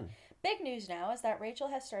 But big news now is that Rachel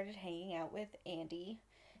has started hanging out with Andy,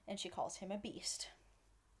 and she calls him a beast.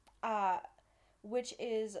 Which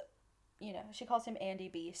is, she calls him Andy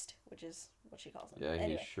Beast, which is what she calls him. Yeah,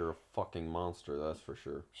 anyway. He's sure a fucking monster, that's for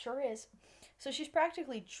sure. Sure is. So she's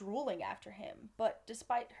practically drooling after him, but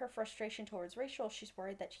despite her frustration towards Rachel, she's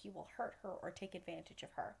worried that he will hurt her or take advantage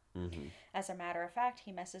of her. Mm-hmm. As a matter of fact,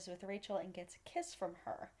 he messes with Rachel and gets a kiss from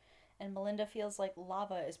her, and Melinda feels like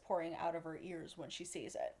lava is pouring out of her ears when she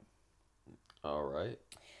sees it. All right.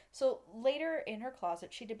 So later in her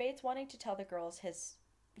closet, she debates wanting to tell the girls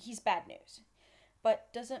he's bad news,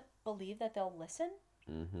 but doesn't believe that they'll listen.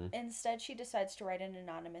 Mm-hmm. Instead, she decides to write an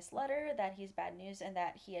anonymous letter that he's bad news and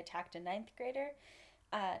that he attacked a 9th grader,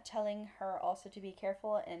 telling her also to be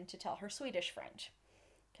careful and to tell her Swedish friend.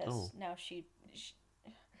 Because now she...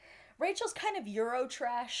 Rachel's kind of Euro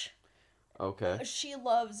trash. Okay. She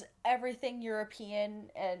loves everything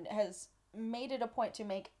European and has made it a point to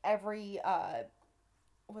make every,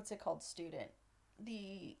 what's it called, student?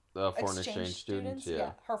 The foreign exchange students,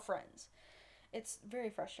 yeah. Her friends. It's very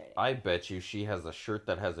frustrating. I bet you she has a shirt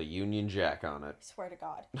that has a Union Jack on it. I swear to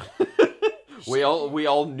God. we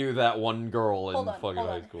all knew that one girl in fucking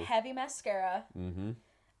high school. Heavy mascara. Mm-hmm.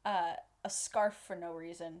 A scarf for no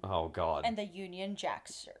reason. Oh God. And the Union Jack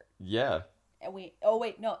shirt. Yeah. And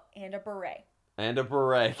and a beret. And a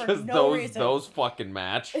beret, because those fucking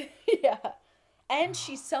match. Yeah. And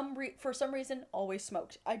she for some reason always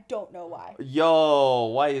smoked. I don't know why. Yo,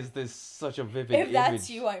 why is this such a vivid image? If that's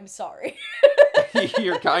you, I'm sorry.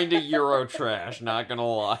 You're kind of Euro trash, not gonna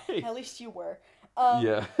lie. At least you were.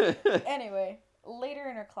 Yeah. Anyway, later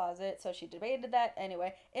in her closet, so she debated that.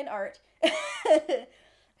 Anyway, in art,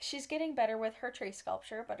 she's getting better with her tree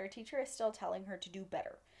sculpture, but her teacher is still telling her to do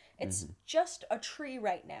better. It's just a tree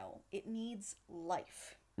right now. It needs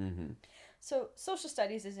life. Mm-hmm. So social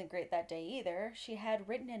studies isn't great that day either. She had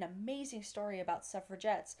written an amazing story about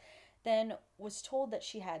suffragettes, then was told that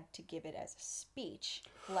she had to give it as a speech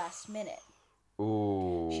last minute.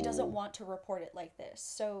 Ooh. She doesn't want to report it like this.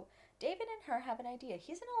 So David and her have an idea.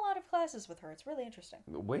 He's in a lot of classes with her. It's really interesting.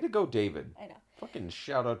 Way to go, David. I know. Fucking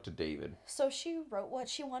shout out to David. So she wrote what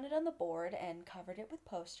she wanted on the board and covered it with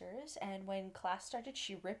posters. And when class started,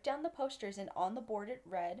 she ripped down the posters, and on the board it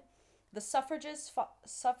read, "The suffragettes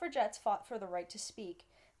fought for the right to speak.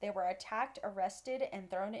 They were attacked, arrested, and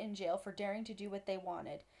thrown in jail for daring to do what they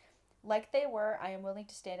wanted. Like they were, I am willing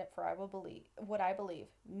to stand up for what I believe.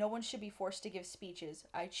 No one should be forced to give speeches.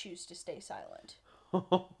 I choose to stay silent."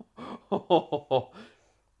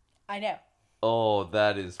 I know. Oh,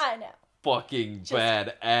 that is I know. fucking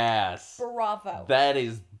badass. Bravo. That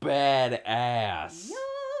is badass.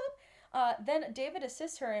 Yup. Then David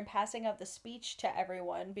assists her in passing out the speech to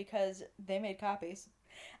everyone because they made copies.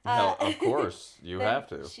 Of course, you have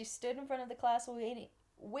to. She stood in front of the class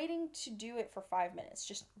waiting to do it for 5 minutes,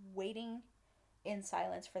 just waiting in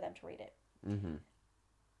silence for them to read it. Mm-hmm.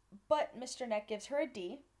 But Mr. Neck gives her a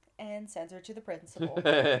D and sends her to the principal.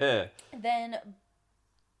 Then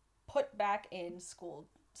put back in school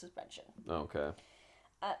suspension. Okay.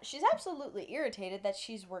 She's absolutely irritated that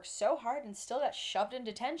she's worked so hard and still got shoved in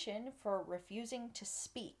detention for refusing to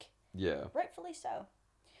speak. Yeah. Rightfully so.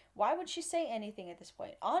 Why would she say anything at this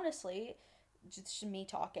point? Honestly, just me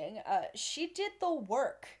talking, she did the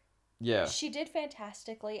work. Yeah. She did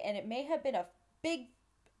fantastically, and it may have been a big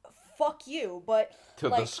fuck you, but to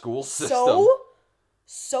the school system.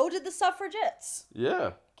 So did the suffragettes.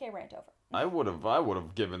 Yeah. Okay, rant over. I would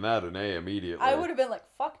have given that an A immediately. I would have been like,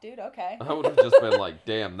 fuck, dude, okay. I would have just been like,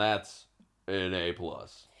 damn, that's an A+.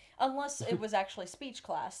 Unless it was actually speech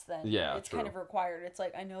class, then yeah, it's kind of required. It's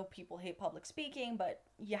like, I know people hate public speaking, but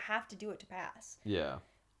you have to do it to pass. Yeah.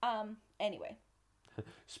 Anyway.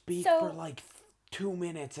 Speak for like 2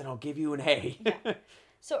 minutes and I'll give you an A. Yeah.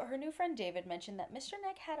 So her new friend David mentioned that Mr.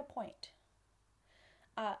 Neck had a point.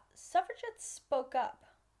 Suffragettes spoke up.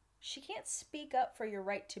 She can't speak up for your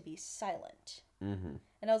right to be silent. Mm-hmm.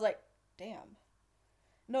 And I was like, damn.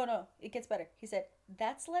 No, it gets better. He said,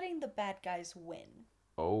 that's letting the bad guys win.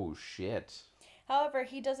 Oh, shit. However,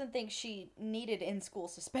 he doesn't think she needed in-school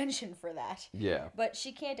suspension for that. Yeah. But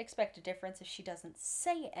she can't expect a difference if she doesn't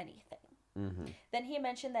say anything. Mm-hmm. Then he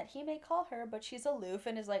mentioned that he may call her, but she's aloof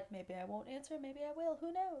and is like, maybe I won't answer, maybe I will,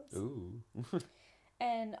 who knows? Ooh.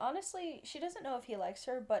 And honestly, she doesn't know if he likes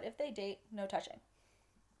her, but if they date, no touching.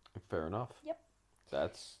 Fair enough. Yep.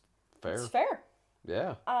 That's fair. It's fair.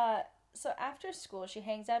 Yeah. So after school, she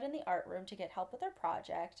hangs out in the art room to get help with her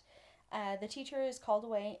project. The teacher is called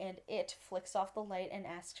away, and it flicks off the light and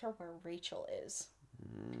asks her where Rachel is.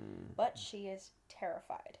 But she is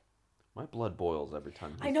terrified. My blood boils every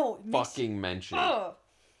time I know. Fucking mentioned.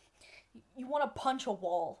 You want to punch a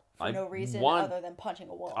wall for no reason other than punching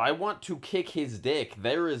a wall. I want to kick his dick.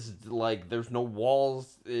 There's no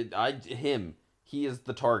walls. He is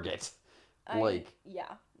the target.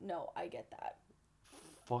 Yeah, no, I get that.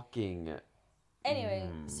 Fucking. Anyway,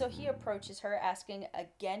 so he approaches her, asking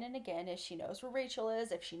again and again if she knows where Rachel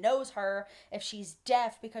is, if she knows her, if she's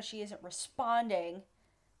deaf because she isn't responding.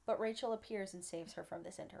 But Rachel appears and saves her from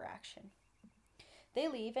this interaction. They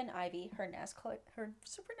leave, and Ivy, her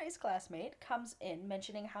super nice classmate, comes in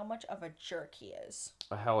mentioning how much of a jerk he is.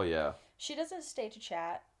 Hell yeah. She doesn't stay to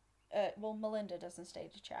chat. Melinda doesn't stay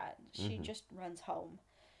to chat. She just runs home.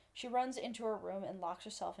 She runs into her room and locks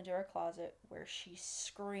herself into her closet, where she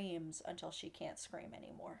screams until she can't scream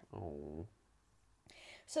anymore. Oh.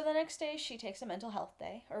 So the next day, she takes a mental health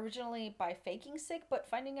day, originally by faking sick, but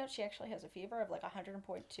finding out she actually has a fever of like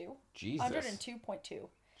 100.2. Jesus. 102.2.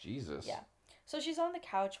 Jesus. Yeah. So she's on the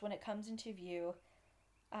couch when it comes into view,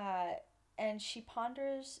 and she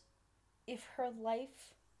ponders if her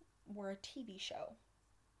life were a TV show.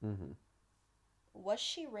 Mm-hmm. Was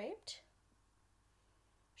she raped?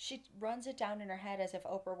 She runs it down in her head as if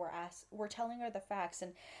Oprah were telling her the facts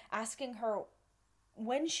and asking her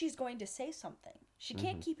when she's going to say something. She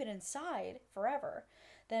can't keep it inside forever.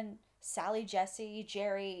 Then Sally, Jesse,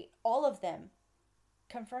 Jerry, all of them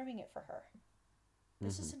confirming it for her.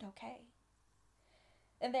 This isn't okay.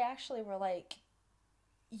 And they actually were like,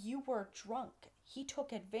 you were drunk. He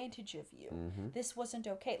took advantage of you. This wasn't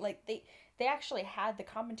okay. Like, they actually had the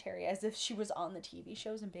commentary as if she was on the TV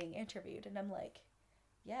shows and being interviewed. And I'm like,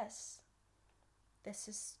 yes, this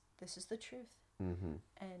is the truth.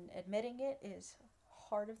 And admitting it is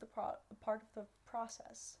part of the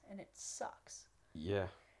process, and it sucks. Yeah.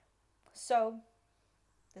 So,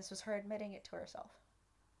 this was her admitting it to herself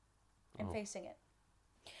and facing it.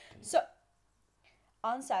 So,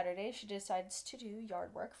 on Saturday, she decides to do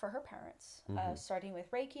yard work for her parents, starting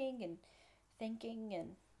with raking and thinking, and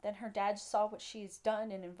then her dad saw what she's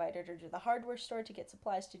done and invited her to the hardware store to get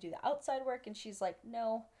supplies to do the outside work, and she's like,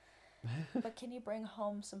 no, but can you bring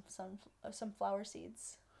home some flower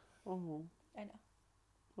seeds? Oh. I know.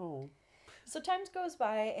 Oh. So time goes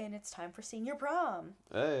by, and it's time for senior prom.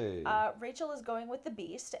 Hey. Rachel is going with the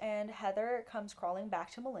beast, and Heather comes crawling back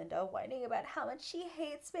to Melinda, whining about how much she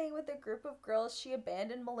hates being with a group of girls she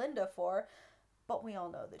abandoned Melinda for. But we all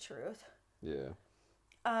know the truth. Yeah.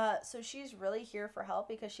 So she's really here for help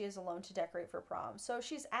because she is alone to decorate for prom. So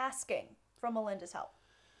she's asking for Melinda's help.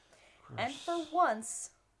 And for once,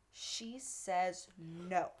 she says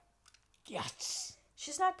no. Yes.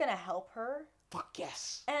 She's not going to help her. Fuck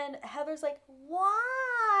yes. And Heather's like,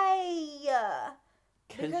 why?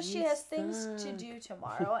 Because she has things to do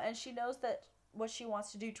tomorrow, and she knows that what she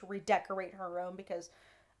wants to do to redecorate her room, because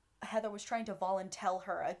Heather was trying to volunteer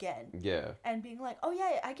her again. Yeah. And being like, oh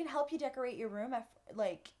yeah, I can help you decorate your room,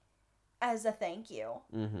 as a thank you.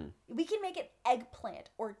 We can make it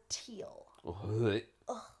eggplant or teal. Ugh.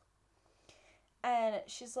 And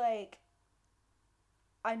she's like,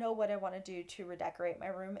 I know what I want to do to redecorate my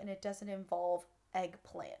room, and it doesn't involve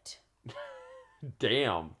eggplant.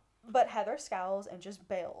 Damn. But Heather scowls and just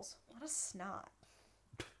bails. What a snot.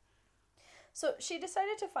 So she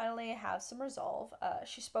decided to finally have some resolve.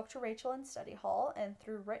 She spoke to Rachel in study hall, and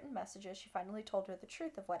through written messages, she finally told her the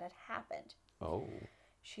truth of what had happened. Oh.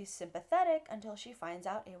 She's sympathetic until she finds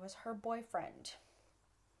out it was her boyfriend.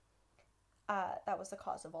 That was the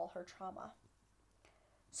cause of all her trauma.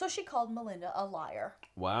 So she called Melinda a liar.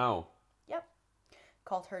 Wow. Yep.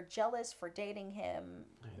 Called her jealous for dating him.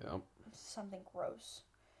 Yep. Something gross.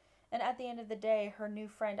 And at the end of the day, her new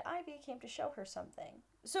friend Ivy came to show her something.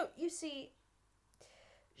 So, you see,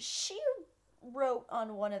 she wrote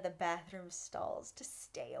on one of the bathroom stalls to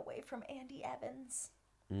stay away from Andy Evans.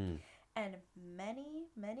 And many,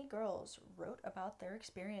 many girls wrote about their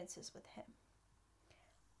experiences with him.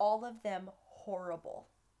 All of them horrible.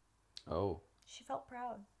 Oh. She felt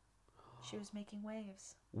proud. She was making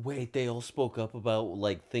waves. Wait, they all spoke up about,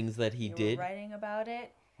 things that he did? Were writing about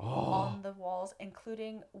it on the walls,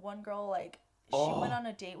 including one girl, she went on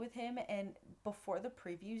a date with him, and before the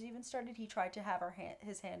previews even started, he tried to have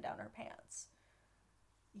his hand down her pants.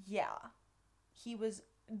 Yeah. He was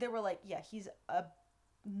they were like, yeah, he's a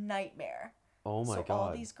nightmare. Oh my God. So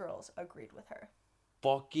all these girls agreed with her.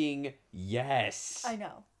 Fucking yes. I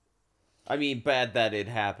know. I mean, bad that it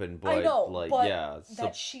happened, but I know, like, but yeah,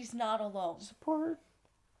 that she's not alone. Support.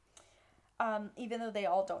 Even though they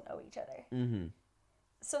all don't know each other. Mm-hmm.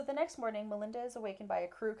 So the next morning, Melinda is awakened by a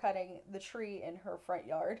crew cutting the tree in her front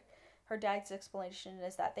yard. Her dad's explanation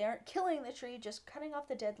is that they aren't killing the tree, just cutting off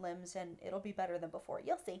the dead limbs, and it'll be better than before.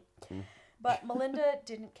 You'll see. But Melinda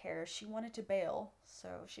didn't care. She wanted to bail, so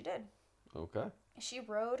she did. Okay. She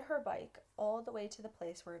rode her bike all the way to the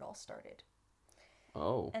place where it all started.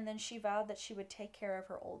 Oh. And then she vowed that she would take care of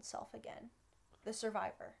her old self again. The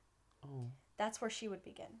survivor. Oh. That's where she would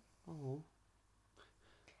begin. Oh.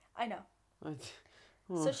 I know.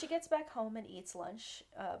 So she gets back home and eats lunch.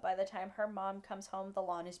 By the time her mom comes home, the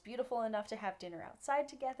lawn is beautiful enough to have dinner outside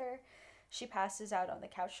together. She passes out on the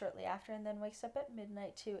couch shortly after and then wakes up at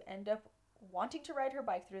midnight to end up wanting to ride her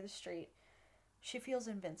bike through the street. She feels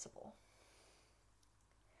invincible.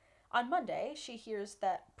 On Monday, she hears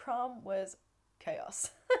that prom was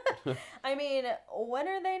chaos. I mean, when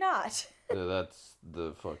are they not? Yeah, that's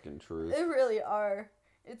the fucking truth. They really are.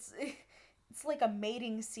 It's like a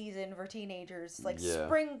mating season for teenagers. Like,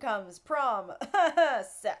 spring comes, prom,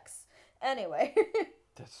 sex. Anyway.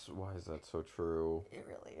 Why is that so true? It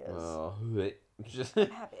really is.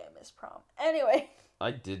 I'm happy I missed prom. Anyway.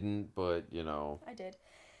 I didn't, but, you know. I did.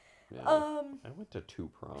 Yeah, I went to 2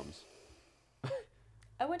 proms.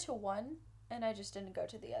 I went to 1, and I just didn't go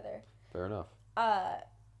to the other. Fair enough.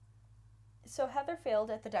 So Heather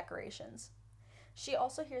failed at the decorations. She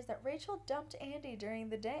also hears that Rachel dumped Andy during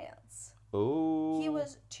the dance. Oh. He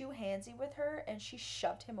was too handsy with her, and she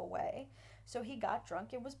shoved him away. So he got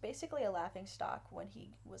drunk and was basically a laughingstock when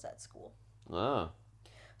he was at school. Ah.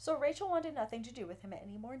 So Rachel wanted nothing to do with him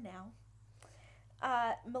anymore now.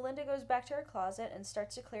 Melinda goes back to her closet and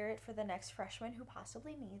starts to clear it for the next freshman who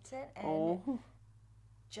possibly needs it. And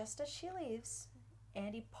just as she leaves,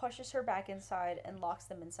 Andy pushes her back inside and locks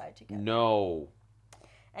them inside together. No.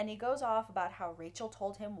 And he goes off about how Rachel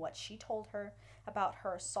told him what she told her about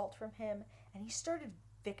her assault from him, and he started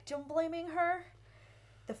victim blaming her.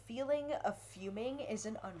 The feeling of fuming is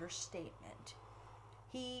an understatement.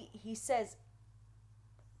 He says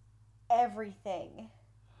everything.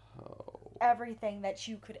 Everything that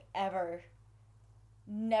you could never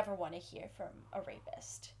want to hear from a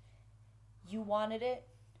rapist. You wanted it.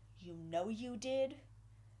 You know you did.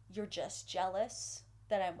 You're just jealous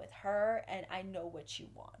that I'm with her, and I know what you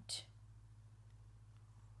want.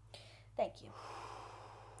 Thank you.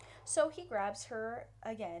 So he grabs her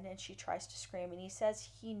again, and she tries to scream, and he says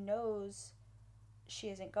he knows she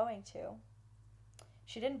isn't going to.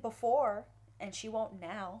 She didn't before, and she won't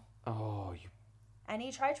now. Oh, you... And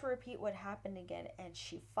he tried to repeat what happened again, and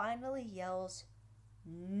she finally yells,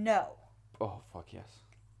 no. Oh, fuck yes.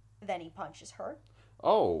 Then he punches her.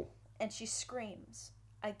 Oh. And she screams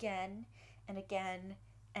again and again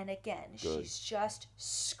and again. Good. She's just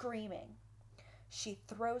screaming. She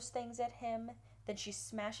throws things at him. Then she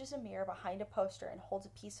smashes a mirror behind a poster and holds a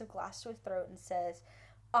piece of glass to his throat and says,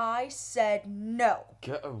 I said no.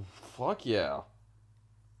 Fuck yeah.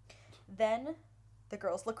 Then the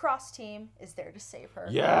girls' lacrosse team is there to save her.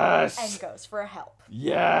 Yes! And goes for help.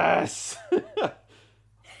 Yes!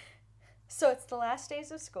 So it's the last days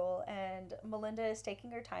of school, and Melinda is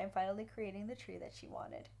taking her time finally creating the tree that she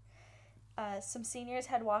wanted. Some seniors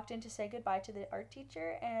had walked in to say goodbye to the art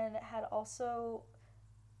teacher and had also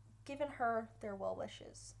given her their well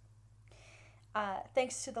wishes.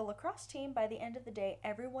 Thanks to the lacrosse team, by the end of the day,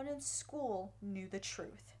 everyone in school knew the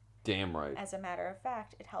truth. Damn right. As a matter of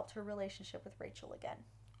fact, it helped her relationship with Rachel again.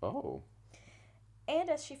 Oh. And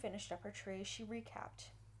as she finished up her tree, she recapped.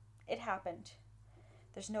 It happened.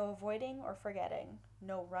 There's no avoiding or forgetting.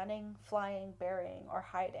 No running, flying, burying, or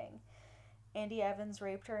hiding. Andy Evans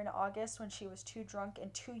raped her in August when she was too drunk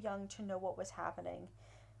and too young to know what was happening.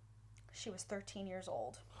 She was 13 years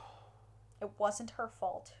old. It wasn't her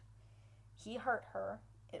fault. He hurt her.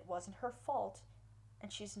 It wasn't her fault.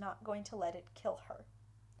 And she's not going to let it kill her.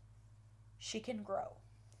 She can grow.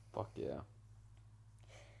 Fuck yeah.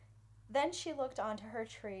 Then she looked onto her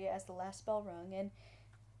tree as the last bell rung, and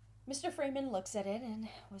Mr. Freeman looks at it and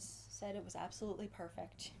said it was absolutely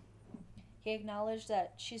perfect. He acknowledged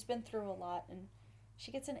that she's been through a lot, and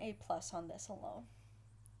she gets an A+ on this alone.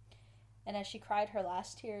 And as she cried her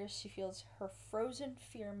last tears, she feels her frozen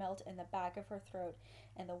fear melt in the back of her throat,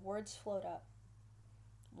 and the words float up.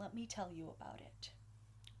 Let me tell you about it.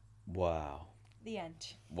 Wow. The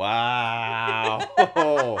end. Wow.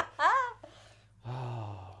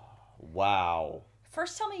 Wow.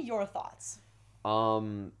 First, tell me your thoughts.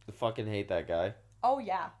 Fucking hate that guy. Oh,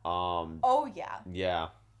 yeah. Oh, yeah. Yeah.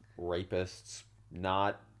 Rapists.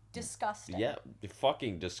 Not... Disgusting. Yeah.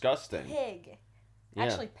 Fucking disgusting. Pig. Yeah.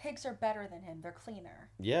 Actually, pigs are better than him. They're cleaner.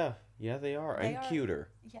 Yeah. Yeah, they are. And cuter.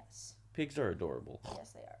 Yes. Pigs are adorable.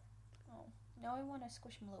 Yes, they are. Oh, now I want to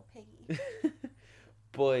squish my little piggy.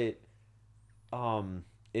 But,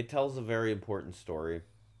 it tells a very important story.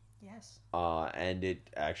 Yes. And it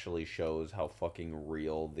actually shows how fucking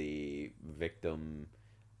real the victim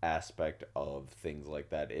aspect of things like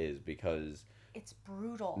that is, because it's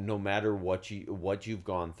brutal. No matter what you've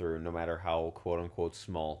gone through, no matter how quote unquote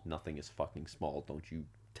small, nothing is fucking small. Don't you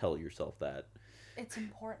tell yourself that. It's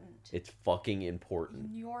important. It's fucking important.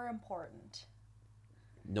 You're important.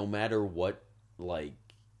 No matter what, like,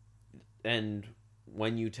 and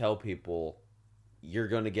when you tell people, you're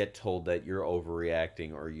going to get told that you're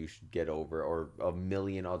overreacting or you should get over, or a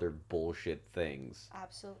million other bullshit things.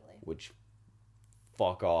 Absolutely. Which,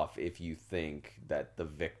 fuck off if you think that the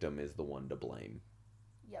victim is the one to blame.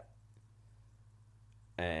 Yep.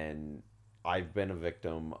 And I've been a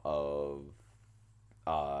victim of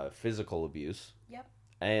physical abuse. Yep.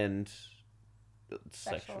 And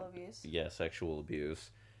sexual abuse. Yeah, sexual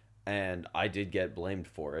abuse. And I did get blamed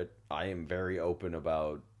for it. I am very open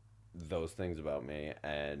about those things about me,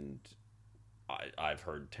 and I've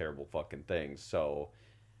heard terrible fucking things. So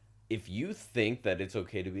if you think that it's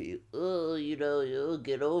okay to be, you'll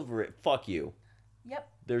get over it, fuck you. Yep.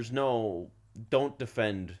 Don't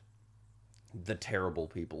defend the terrible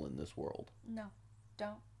people in this world. No,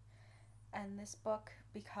 don't. And this book,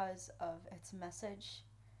 because of its message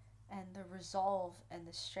and the resolve and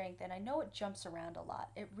the strength, and I know it jumps around a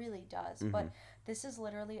lot, it really does, mm-hmm. But this is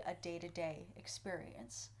literally a day-to-day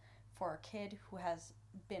experience for a kid who has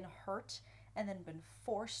been hurt and then been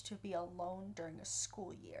forced to be alone during a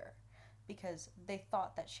school year because they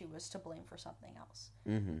thought that she was to blame for something else.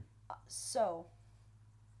 Mm-hmm. So,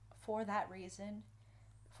 for that reason,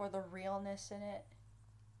 for the realness in it,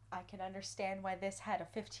 I can understand why this had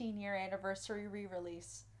a 15-year anniversary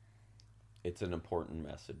re-release. It's an important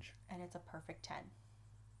message. And it's a perfect 10.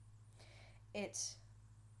 It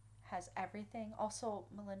has everything. Also,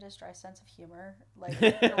 Melinda's dry sense of humor. Like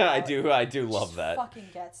I do love that. Fucking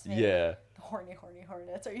gets me. Yeah. The horny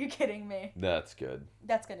Hornets. Are you kidding me? That's good.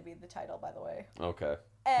 That's going to be the title, by the way. Okay.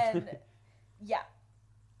 And yeah,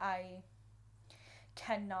 I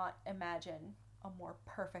cannot imagine a more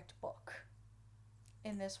perfect book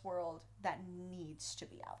in this world that needs to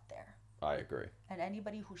be out there. I agree. And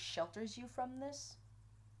anybody who shelters you from this,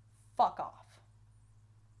 fuck off.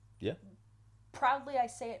 Yeah. Proudly I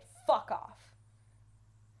say it, fuck off.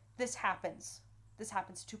 This happens. This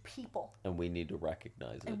happens to people. And we need to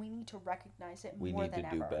recognize it. And we need to recognize it more than ever. We need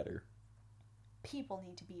to do better. People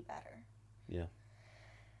need to be better. Yeah.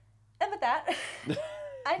 And with that,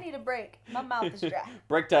 I need a break. My mouth is dry.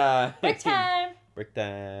 Break time. Break time. Break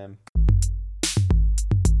time.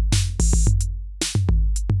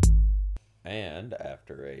 And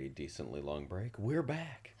after a decently long break, we're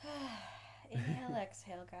back. Inhale,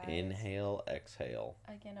 exhale, guys. Inhale, exhale.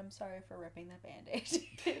 Again, I'm sorry for ripping that Band-Aid.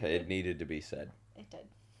 It needed to be said. It did.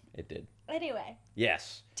 It did. Anyway.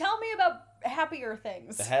 Yes. Tell me about happier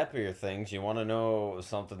things. The happier things. You want to know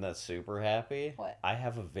something that's super happy? What? I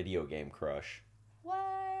have a video game crush. What?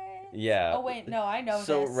 Yeah. Oh, wait. No, I know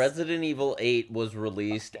so this. So Resident Evil 8 was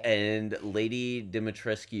released, and Lady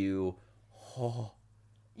Dimitrescu... Oh.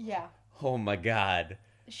 Yeah. Oh, my God.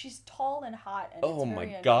 She's tall and hot. And oh,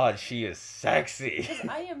 my God. She is sexy. Because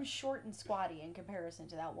I am short and squatty in comparison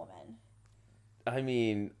to that woman. I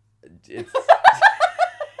mean, it's...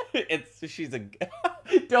 she's a...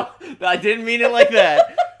 Don't... I didn't mean it like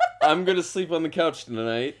that. I'm going to sleep on the couch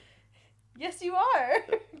tonight. Yes, you are.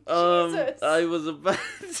 Jesus. I was about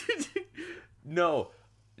to... No.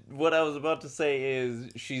 What I was about to say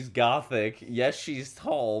is she's gothic. Yes, she's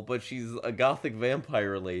tall, but she's a gothic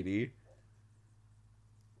vampire lady.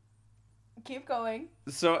 Keep going.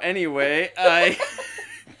 So anyway,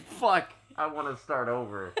 Fuck. I want to start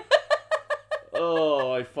over.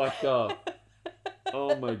 Oh, I fucked up.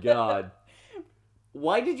 Oh my God.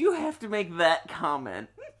 Why did you have to make that comment?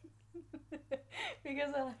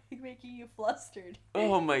 Because I like making you flustered.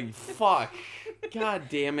 Oh my fuck. God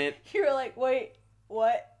damn it. You were like, wait,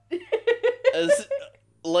 what?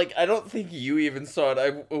 I don't think you even saw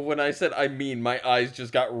it. When I said I mean, my eyes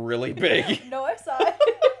just got really big. No, I saw it.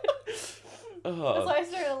 That's why I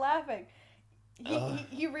started laughing.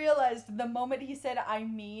 He realized the moment he said I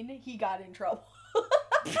mean, he got in trouble.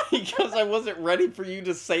 Because I wasn't ready for you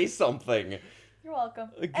to say something. You're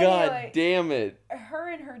welcome. God anyway, damn it.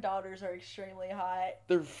 Her and her daughters are extremely hot.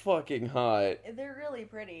 They're fucking hot. They're really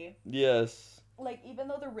pretty. Yes. like, even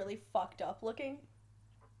though they're really fucked up looking,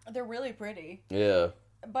 they're really pretty. Yeah.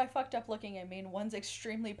 By fucked up looking, I mean one's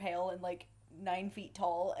extremely pale and, like, 9 feet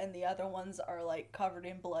tall, and the other ones are, like, covered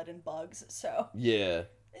in blood and bugs, so... Yeah.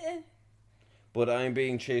 But I'm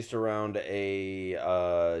being chased around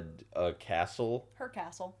a castle. Her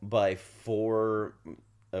castle. By four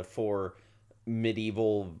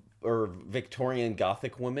medieval or Victorian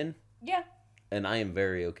Gothic women. Yeah. And I am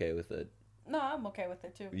very okay with it. No, I'm okay with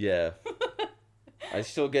it too. Yeah. I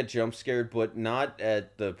still get jump scared, but not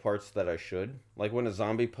at the parts that I should. Like when a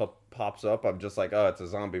zombie pops up, I'm just like, oh, it's a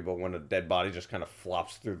zombie. But when a dead body just kind of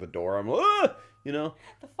flops through the door, I'm like, ah! You know?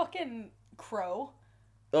 The fucking crow.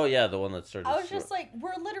 Oh, yeah, the one that started... I was just like,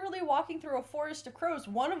 we're literally walking through a forest of crows.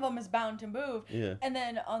 One of them is bound to move. Yeah. And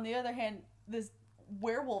then, on the other hand, this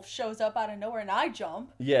werewolf shows up out of nowhere and I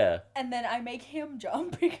jump. Yeah. And then I make him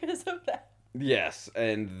jump because of that. Yes,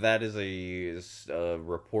 and that is a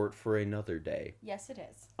report for another day. Yes, it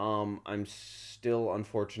is. I'm still,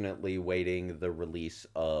 unfortunately, waiting the release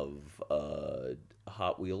of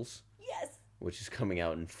Hot Wheels. Yes. Which is coming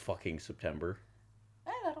out in fucking September.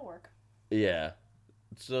 That'll work. Yeah.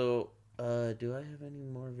 So, do I have any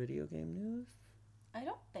more video game news? I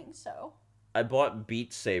don't think so. I bought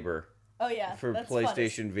Beat Saber. Oh, yeah. For that's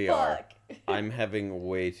PlayStation fun as VR. Fuck. I'm having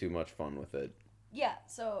way too much fun with it. Yeah,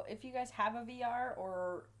 so if you guys have a VR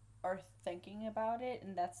or are thinking about it,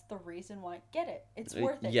 and that's the reason why, get it. It's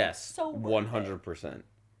worth it. Yes, it's so worth 100%.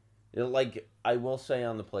 Like, I will say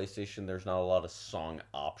on the PlayStation, there's not a lot of song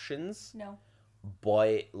options. No.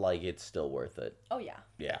 But, like, it's still worth it. Oh, yeah.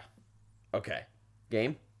 Yeah. Okay.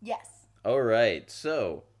 Game? Yes. All right.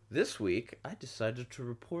 So, this week, I decided to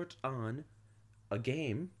report on a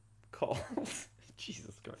game called...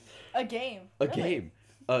 Jesus Christ. A game. A game.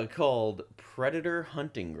 Called Predator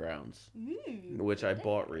Hunting Grounds. Ooh, which I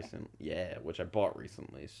bought recently. Yeah, which I bought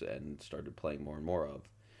recently and started playing more and more of.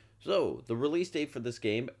 So, the release date for this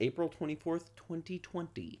game, April 24th,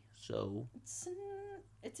 2020. So...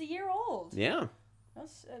 It's a year old. Yeah.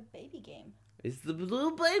 That's a baby game. It's the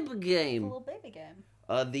little baby game. It's a little baby game.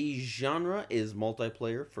 The genre is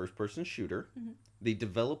multiplayer first-person shooter. Mm-hmm. The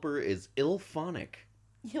developer is Illphonic.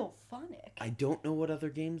 Illphonic? I don't know what other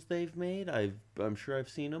games they've made. I'm sure I've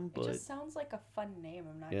seen them, but... It just sounds like a fun name.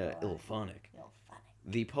 I'm not Yeah, gonna lie. Illphonic. Illphonic.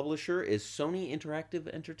 The publisher is Sony Interactive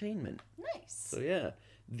Entertainment. Nice. So yeah.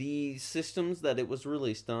 The systems that it was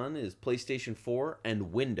released on is PlayStation 4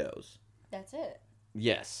 and Windows. That's it.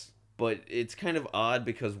 Yes. But it's kind of odd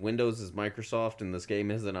because Windows is Microsoft and this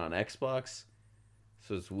game isn't on Xbox.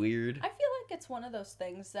 So it's weird. I feel like it's one of those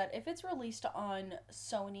things that if it's released on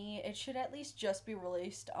Sony, it should at least just be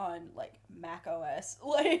released on, like, Mac OS.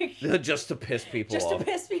 Like... just to piss people off. Just to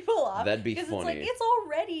piss people off. That'd be funny. Because it's like, it's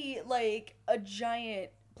already, like, a giant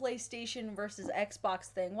PlayStation versus Xbox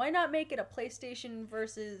thing. Why not make it a PlayStation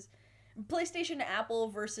Apple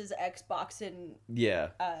versus Xbox and... Yeah.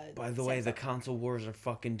 By the way, the console wars are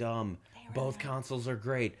fucking dumb. Both consoles are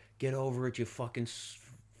great. Get over it, you fucking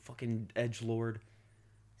edgelord.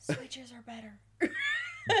 Switches are better.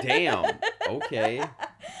 Damn. Okay.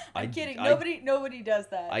 I'm kidding. Nobody does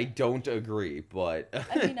that. I don't agree, but...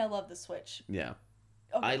 I mean, I love the Switch. Yeah.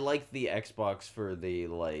 Okay. I like the Xbox for the,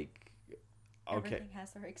 like... Okay. Everything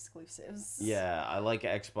has their exclusives. Yeah, I like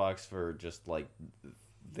Xbox for just, like,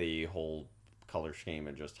 the whole color scheme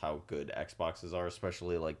and just how good Xboxes are,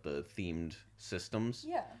 especially, like, the themed systems.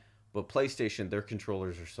 Yeah. But PlayStation, their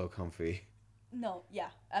controllers are so comfy. No, yeah,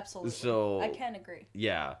 absolutely. So... I can agree.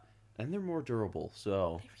 Yeah. And they're more durable,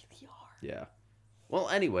 so... They really are. Yeah. Well,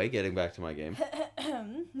 anyway, getting back to my game.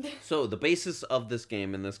 So, the basis of this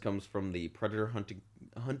game, and this comes from the Predator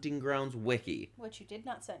Hunting Grounds wiki. Which you did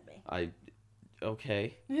not send me.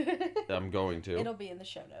 Okay. I'm going to. It'll be in the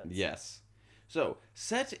show notes. Yes. So,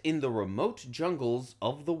 set in the remote jungles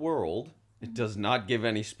of the world... It does not give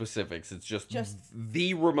any specifics. It's just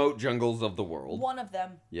the remote jungles of the world. One of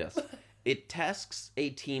them. Yes. It tasks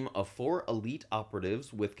a team of 4 elite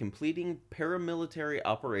operatives with completing paramilitary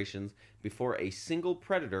operations before a single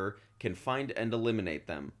predator can find and eliminate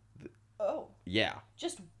them. Oh. Yeah.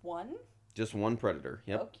 Just one? Just one predator.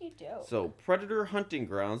 Yep. Okie doke. So, Predator Hunting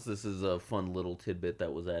Grounds, this is a fun little tidbit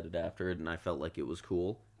that was added after it, and I felt like it was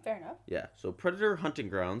cool. Fair enough. Yeah. So, Predator Hunting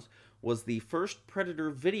Grounds was the first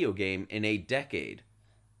Predator video game in a decade.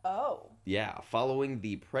 Oh. Yeah, following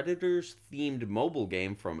the Predators-themed mobile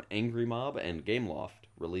game from Angry Mob and Gameloft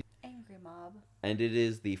released. Angry Mob. And it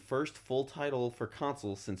is the first full title for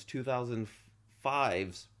console since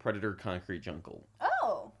 2005's Predator Concrete Jungle.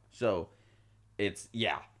 Oh. So, it's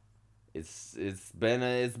been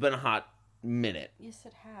a hot minute. Yes,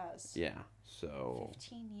 it has. Yeah. So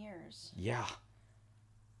 15 years. Yeah.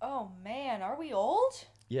 Oh man, are we old?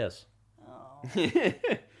 Yes. Oh.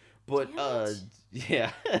 But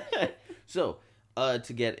yeah. So,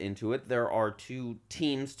 to get into it, there are 2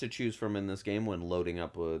 teams to choose from in this game when loading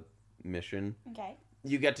up a mission. Okay.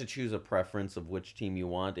 You get to choose a preference of which team you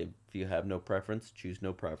want. If you have no preference, choose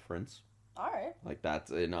no preference. All right. Like, that's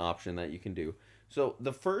an option that you can do. So,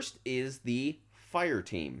 the first is the fire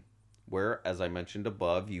team, where, as I mentioned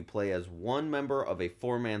above, you play as one member of a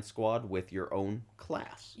 4-man squad with your own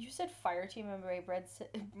class. You said fire team, and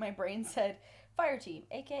my brain said fire team,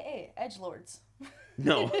 aka edgelords.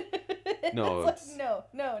 No. No. Like,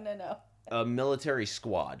 no. A military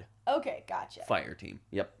squad. Okay, gotcha. Fire team.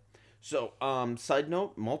 Yep. So, side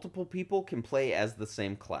note, multiple people can play as the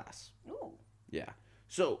same class. Ooh. Yeah.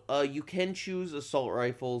 So, you can choose assault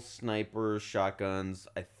rifles, snipers, shotguns.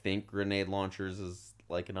 I think grenade launchers is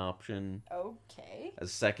like an option. Okay.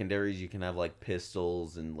 As secondaries, you can have like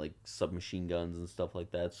pistols and like submachine guns and stuff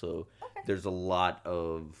like that. So, there's a lot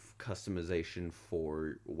of customization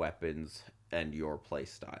for weapons and your play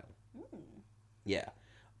style. Yeah.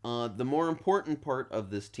 The more important part of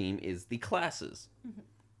this team is the classes.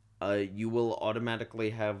 You will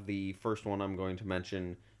automatically have the first one I'm going to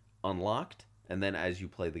mention unlocked, and then as you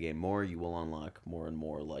play the game more, you will unlock more and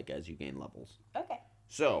more, like, as you gain levels. Okay.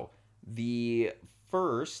 So, the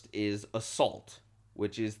first is Assault,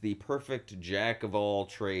 which is the perfect jack of all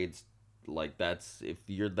trades. Like, that's, if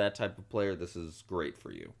you're that type of player, this is great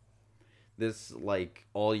for you. This, like,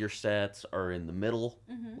 all your stats are in the middle.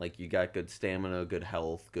 Like, you got good stamina, good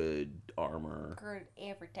health, good armor. Good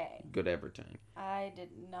everything. Good everything. I did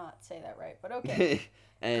not say that right, but okay.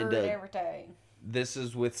 And good everything. This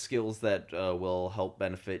is with skills that will help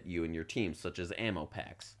benefit you and your team, such as ammo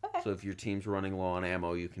packs. Okay. So if your team's running low on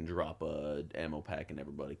ammo, you can drop a ammo pack and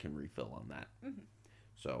everybody can refill on that.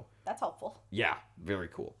 So that's helpful. Yeah, very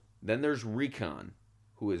cool. Then there's Recon,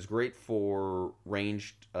 who is great for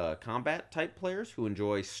ranged combat type players who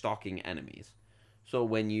enjoy stalking enemies. So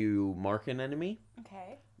when you mark an enemy,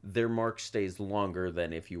 their mark stays longer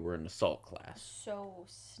than if you were an assault class. So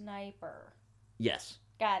sniper. Yes.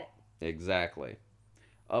 Got it. Exactly.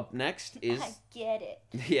 Up next is... I get it.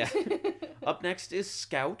 Yeah. Up next is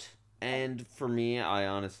Scout. And for me, I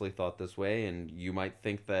honestly thought this way, and you might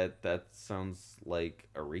think that that sounds like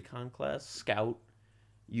a recon class. Scout.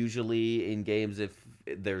 Usually in games, if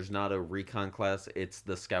there's not a recon class, it's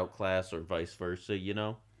the Scout class or vice versa, you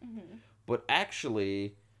know? But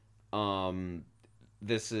actually,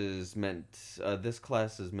 this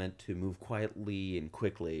class is meant to move quietly and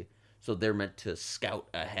quickly. So they're meant to scout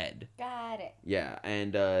ahead. Got it. Yeah,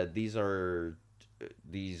 and these are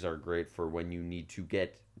great for when you need to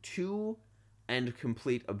get to and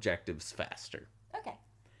complete objectives faster. Okay.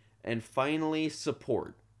 And finally,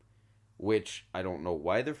 support, which I don't know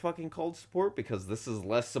why they're fucking called support, because this is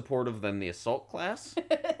less supportive than the assault class.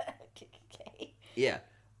 Okay. Yeah,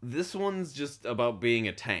 this one's just about being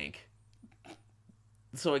a tank.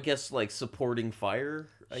 So I guess like supporting fire,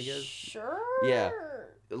 I guess. Sure. Yeah.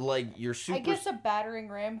 Like, you're super... I guess a battering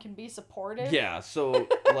ram can be supportive. Yeah, so,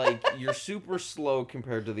 like, you're super slow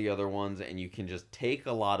compared to the other ones, and you can just take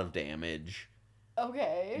a lot of damage.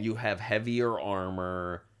 Okay. You have heavier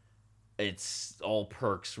armor. It's all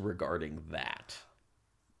perks regarding that.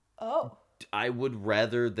 Oh. I would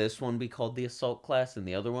rather this one be called the Assault class and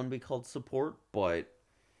the other one be called Support, but...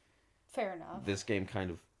 Fair enough. This game kind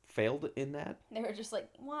of failed in that. They were just like,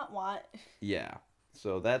 what? Yeah.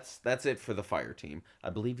 So that's it for the fire team.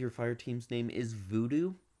 I believe your fire team's name is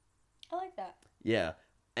Voodoo. I like that. Yeah,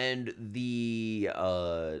 and the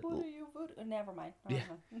Voodoo. Never mind.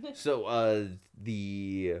 So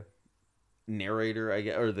the narrator, I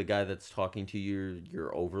guess, or the guy that's talking to you,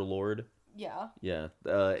 your overlord. Yeah. Yeah,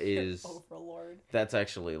 is Overlord. That's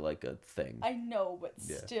actually like a thing. I know, but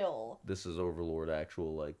still. This is Overlord,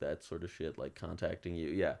 actual, like, that sort of shit, like contacting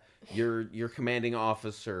you. Yeah, your commanding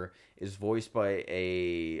officer is voiced by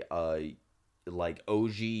a like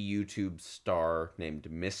OG YouTube star named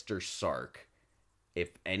Mr. Sark.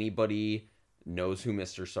 If anybody knows who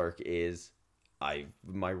Mr. Sark is,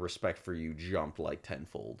 my respect for you jumped like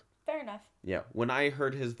tenfold. Fair enough. Yeah, when I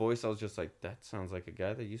heard his voice, I was just like, that sounds like a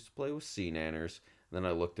guy that used to play with Sea Nanners. Then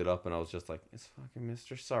I looked it up, and I was just like, it's fucking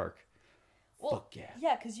Mr. Sark. Well, fuck yeah.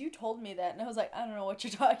 Yeah, because you told me that, and I was like, I don't know what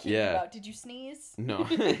you're talking about. Did you sneeze? No,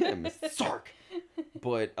 Mr. Sark.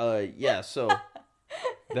 But, yeah, so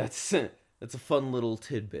that's a fun little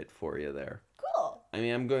tidbit for you there. Cool. I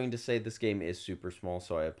mean, I'm going to say this game is super small,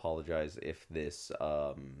 so I apologize if this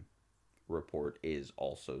report is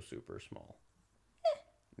also super small.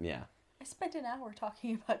 Yeah. I spent an hour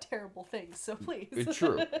talking about terrible things, so please.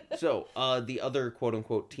 True. So, the other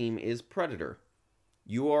quote-unquote team is Predator.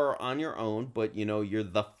 You are on your own, but you're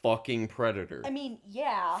the fucking Predator. I mean,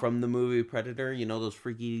 yeah. From the movie Predator, those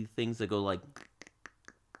freaky things that go like...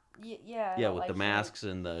 Yeah. Yeah, with the masks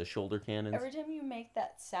and the shoulder cannons. Every time you make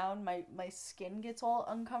that sound, my skin gets all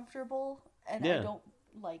uncomfortable, and I don't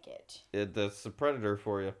like it. That's the Predator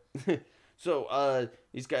for you. So,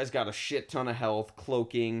 these guys got a shit ton of health,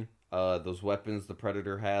 cloaking, those weapons the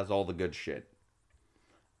Predator has, all the good shit.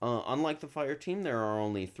 Unlike the fire team, there are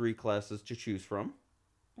only 3 classes to choose from.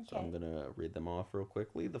 Okay. So I'm going to read them off real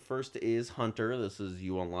quickly. The first is Hunter. This is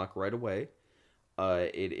you unlock right away.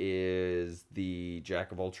 It is the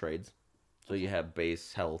jack of all trades. So you have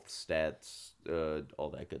base, health, stats, all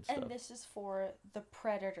that good stuff. And this is for the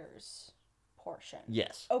Predators portion.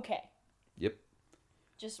 Yes. Okay. Yep.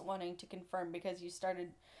 Just wanting to confirm because you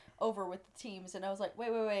started over with the teams and I was like,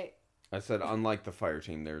 wait. I said, unlike the fire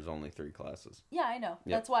team, there's only 3 classes. Yeah, I know.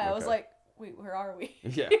 Yep. That's why I was like, wait, where are we?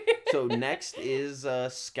 Yeah. So next is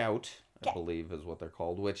Scout, I believe is what they're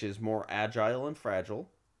called, which is more agile and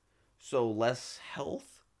fragile. So less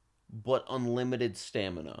health, but unlimited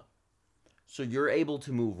stamina. So you're able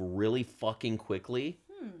to move really fucking quickly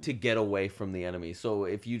to get away from the enemy. So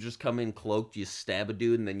if you just come in cloaked, you stab a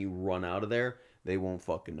dude, and then you run out of there, they won't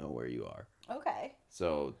fucking know where you are. Okay.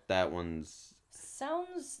 So that one's...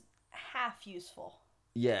 Sounds half useful.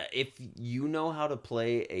 Yeah, if you know how to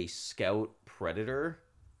play a Scout Predator,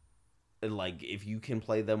 like, if you can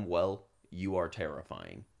play them well, you are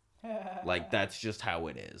terrifying. Like, that's just how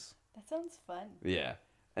it is. That sounds fun. Yeah.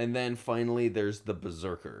 And then finally, there's the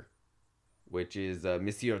Berserker, which is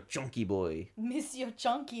Monsieur Chunky Boy. Monsieur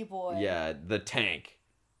Chunky Boy. Yeah, the tank.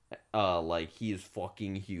 Like, he is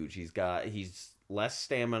fucking huge. He's less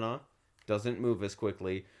stamina, doesn't move as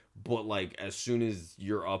quickly, but, like, as soon as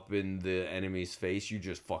you're up in the enemy's face, you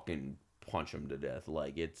just fucking punch them to death.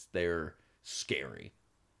 Like, they're scary.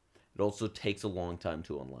 It also takes a long time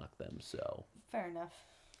to unlock them, so... Fair enough.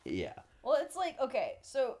 Yeah. Well, it's like, okay,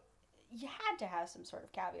 so... You had to have some sort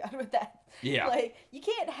of caveat with that. Yeah. Like, you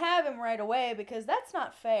can't have him right away because that's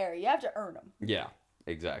not fair. You have to earn him. Yeah,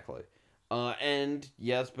 exactly. And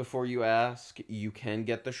yes, before you ask, you can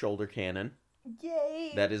get the shoulder cannon.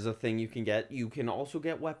 Yay! That is a thing you can get. You can also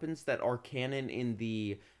get weapons that are canon in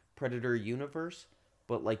the Predator universe,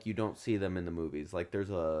 but, like, you don't see them in the movies. Like,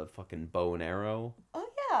 there's a fucking bow and arrow. Oh,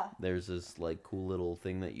 yeah. There's this, like, cool little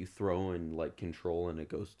thing that you throw and, like, control, and it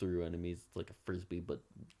goes through enemies. It's like a frisbee, but...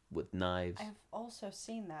 with knives. I've also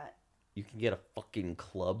seen that. You can get a fucking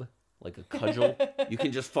club, like a cudgel. You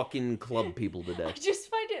can just fucking club people to death. I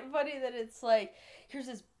just find it funny that it's like, here's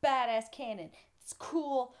this badass cannon. It's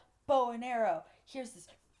cool bow and arrow. Here's this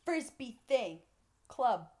frisbee thing.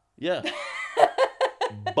 Club. Yeah.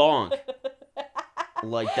 Bonk.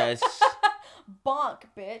 Like that's... Bonk,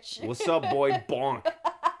 bitch. What's up, boy? Bonk.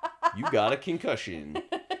 You got a concussion.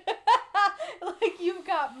 Like, you've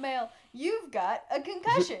got mail. You've got a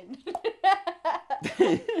concussion.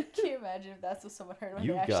 Can you imagine if that's what someone heard when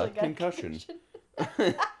they actually got concussion?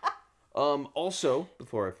 Also,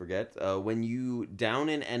 before I forget, when you down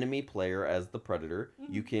an enemy player as the Predator,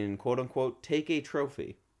 you can, quote-unquote, take a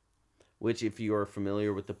trophy. Which, if you are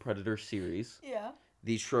familiar with the Predator series,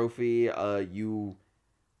 the trophy,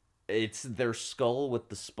 it's their skull with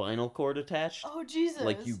the spinal cord attached. Oh, Jesus.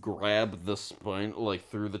 Like, you grab the spine, like,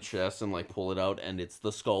 through the chest and, like, pull it out, and it's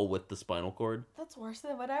the skull with the spinal cord. That's worse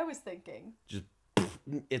than what I was thinking. Just,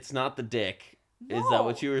 it's not the dick. No. Is that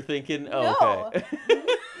what you were thinking? Oh, no. okay.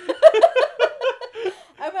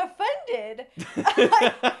 I'm offended.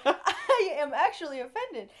 I am actually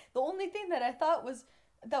offended. The only thing that I thought was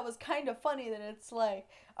kind of funny that it's like,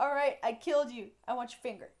 all right, I killed you. I want your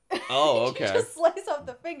finger. Oh, okay. You just slice off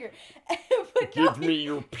the finger. But give me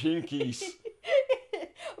your pinkies.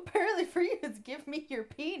 Apparently for you, it's give me your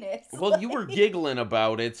penis. Well, you were giggling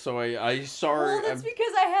about it, so I saw. Well, that's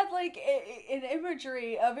because I had like an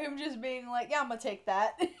imagery of him just being like, yeah, I'm gonna take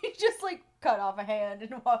that. He just like cut off a hand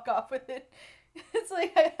and walk off with it. It's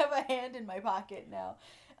like I have a hand in my pocket now.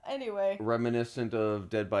 Anyway. Reminiscent of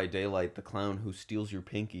Dead by Daylight, the clown who steals your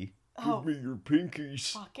pinky. Oh, give me your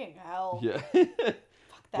pinkies. Fucking hell. Yeah.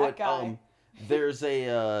 Fuck that guy. There's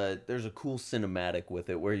a cool cinematic with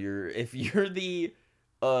it where if you're the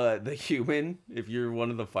human, if you're one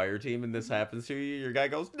of the fire team and this happens to you, your guy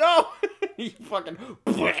goes, no! You fucking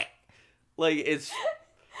like it's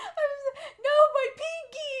no, my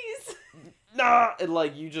pinkies! Nah! And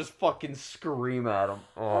like you just fucking scream at him.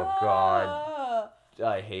 Oh god.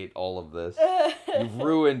 I hate all of this. You've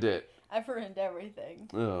ruined it. I've ruined everything.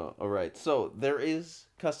 Oh, all right. So there is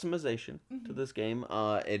customization to this game.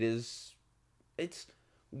 It's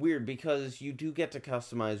weird because you do get to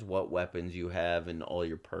customize what weapons you have and all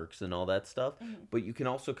your perks and all that stuff, but you can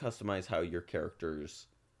also customize how your characters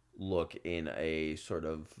look in a sort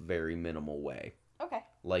of very minimal way. Okay.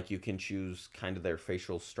 Like you can choose kind of their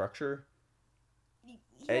facial structure.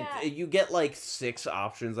 Yeah. And you get like 6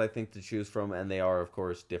 options, I think, to choose from, and they are, of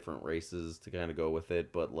course, different races to kind of go with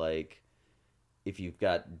it, but like if you've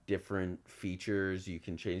got different features, you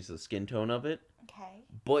can change the skin tone of it. Okay.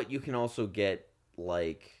 But you can also get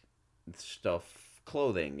like stuff,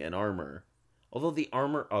 clothing and armor. Although the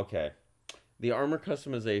armor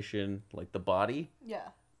customization, like the body,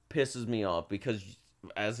 pisses me off because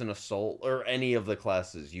as an assault or any of the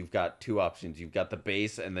classes, you've got 2 options. You've got the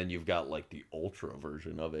base and then you've got like the ultra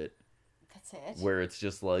version of it. That's it. Where it's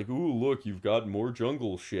just like, ooh, look, you've got more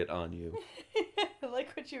jungle shit on you. I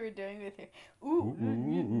like what you were doing with your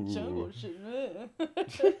jungle shit.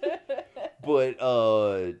 But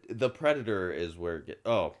the Predator is where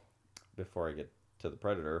before I get to the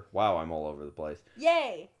Predator, wow, I'm all over the place.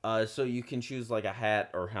 Yay! So you can choose like a hat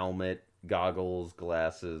or helmet, goggles,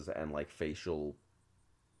 glasses, and like facial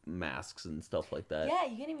masks and stuff like that. Yeah,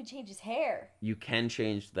 you can even change his hair. You can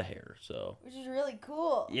change the hair, so. Which is really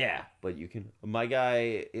cool. Yeah, but you can. My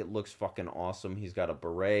guy, it looks fucking awesome. He's got a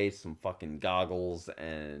beret, some fucking goggles,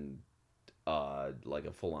 and like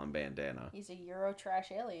a full-on bandana. He's a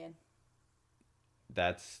Eurotrash alien.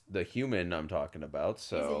 That's the human I'm talking about,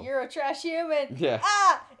 so. He's a Eurotrash human. Yeah.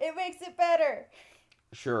 Ah! It makes it better.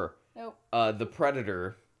 Sure. Nope. The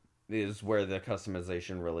Predator is where the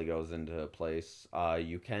customization really goes into place.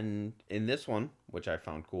 You can, in this one, which I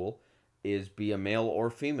found cool, is be a male or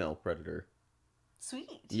female Predator.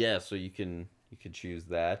 Sweet. Yeah, so you can choose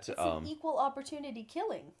that. It's an equal opportunity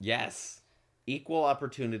killing. Yes. Equal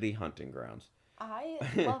opportunity hunting grounds. I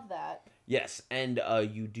love that. Yes, and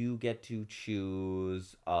you do get to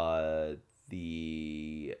choose the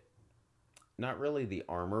not really the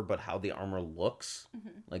armor, but how the armor looks,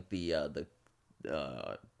 like the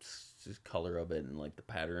color of it and like the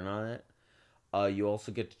pattern on it. You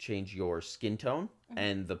also get to change your skin tone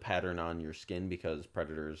and the pattern on your skin because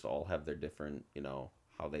predators all have their different, how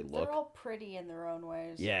they look. They're all pretty in their own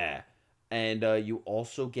ways. Yeah. And you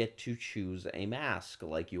also get to choose a mask.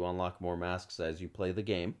 Like, you unlock more masks as you play the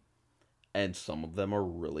game. And some of them are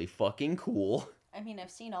really fucking cool. I mean, I've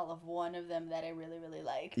seen all of one of them that I really, really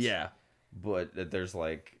liked. Yeah. But there's,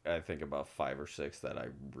 like, I think about 5 or 6 that I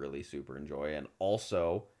really super enjoy. And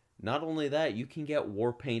also, not only that, you can get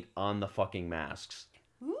war paint on the fucking masks.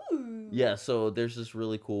 Ooh. Yeah, so there's this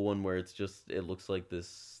really cool one where it looks like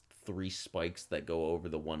this 3 spikes that go over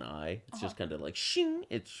the one eye. It's just kind of like shing.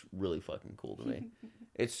 It's really fucking cool to me.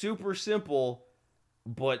 It's super simple,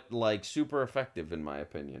 but like super effective in my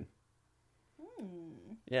opinion.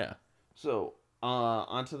 Yeah. So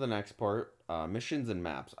on to the next part, missions and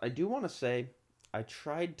maps. I do want to say I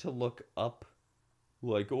tried to look up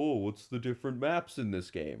like, what's the different maps in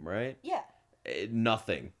this game, right? Yeah.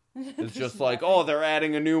 Nothing. It's just like, they're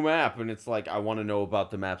adding a new map, and it's like, I want to know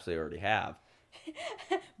about the maps they already have.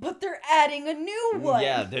 But they're adding a new one.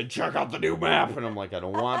 Yeah, then check out the new map, and I'm like, I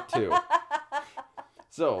don't want to.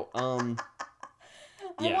 So, I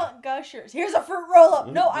want gushers. Here's a fruit roll-up.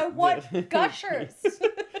 No, I want gushers.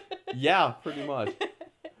 Yeah, pretty much.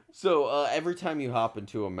 So, every time you hop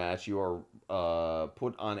into a match, you are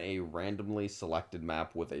put on a randomly selected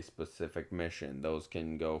map with a specific mission. Those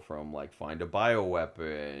can go from, like, find a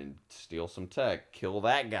bioweapon, steal some tech, kill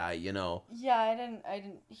that guy, Yeah, I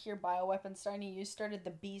didn't hear bioweapon starting. You started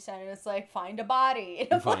the B sound, and it's like, find a body.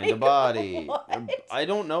 Find a body. What? I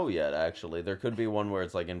don't know yet, actually. There could be one where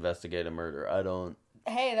it's, like, investigate a murder. I don't...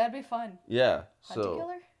 Hey, that'd be fun. Yeah,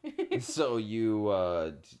 Hunt-a-killer? So you,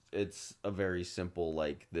 it's a very simple,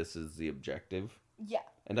 like, this is the objective. Yeah.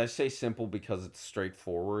 And I say simple because it's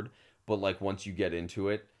straightforward, but, like, once you get into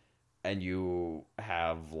it and you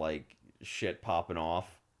have, like, shit popping off,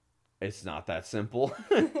 it's not that simple.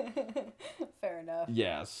 Fair enough.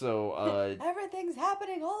 Yeah, so, everything's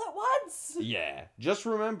happening all at once! Yeah. Just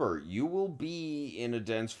remember, you will be in a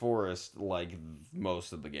dense forest, like,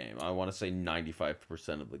 most of the game. I want to say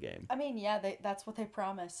 95% of the game. I mean, yeah, that's what they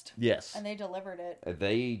promised. Yes. And they delivered it.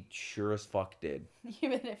 They sure as fuck did.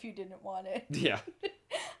 Even if you didn't want it. Yeah.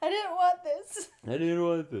 I didn't want this. I didn't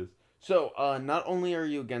want this. So, not only are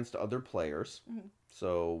you against other players,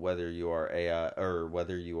 so whether you are AI or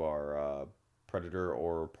whether you are Predator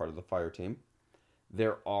or part of the fire team,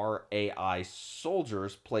 there are AI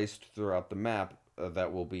soldiers placed throughout the map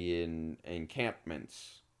that will be in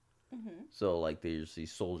encampments. So, like, there's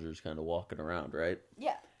these soldiers kind of walking around, right?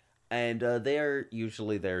 Yeah. And they are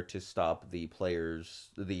usually there to stop the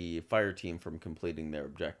fire team from completing their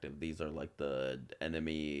objective. These are like the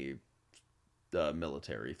enemy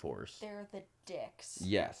military force. They're the dicks.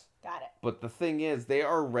 Yes. Got it. But the thing is, they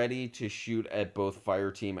are ready to shoot at both fire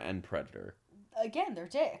team and predator. Again, they're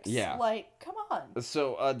dicks. Yeah. Like, come on.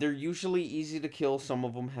 So they're usually easy to kill. Some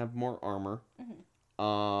of them have more armor.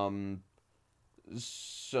 Mm-hmm.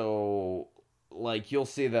 So, like, you'll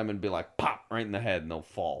see them and be like, pop, right in the head, and they'll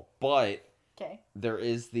fall. But there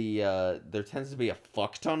tends to be a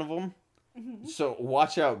fuck ton of them. Mm-hmm. So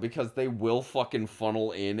watch out, because they will fucking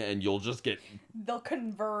funnel in, and you'll just get... They'll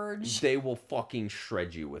converge. They will fucking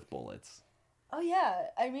shred you with bullets. Oh, yeah.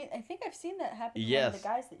 I mean, I think I've seen that happen to one of the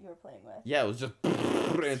guys that you were playing with. Yeah, it was just... He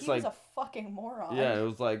was a fucking moron. Yeah, it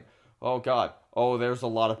was like... Oh, God. Oh, there's a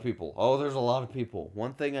lot of people. Oh, there's a lot of people.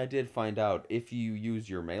 One thing I did find out, if you use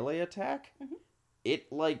your melee attack, mm-hmm.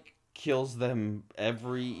 it, like, kills them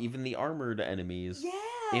even the armored enemies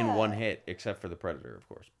in one hit, except for the predator, of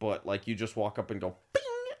course. But, like, you just walk up and go, bing,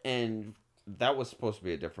 and that was supposed to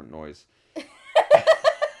be a different noise. Bing!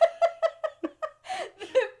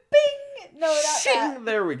 No, not Shing! that.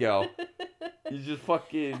 There we go. You just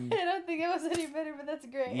fucking... I don't think it was any better, but that's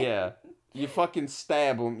great. Yeah. You fucking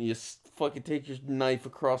stab them, you fucking take your knife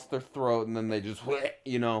across their throat, and then they just,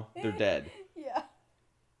 they're dead. Yeah.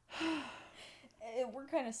 We're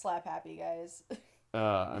kind of slap happy, guys.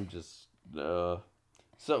 I'm just, I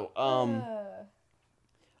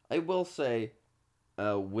will say,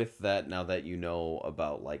 with that, now that you know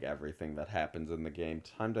about, like, everything that happens in the game,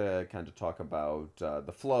 time to kind of talk about,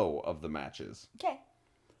 the flow of the matches. Okay.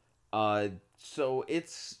 So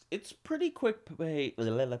it's pretty quick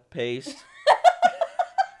paced.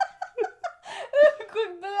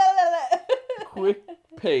 Quick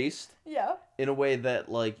paced. Yeah. In a way that,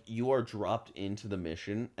 like, you are dropped into the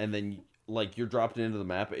mission, and then, like, you're dropped into the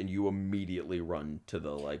map, and you immediately run to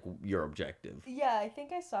the, like, your objective. Yeah, I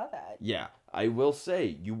think I saw that. Yeah. I will say,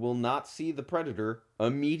 you will not see the predator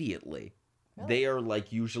immediately. Really? They are,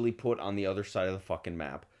 like, usually put on the other side of the fucking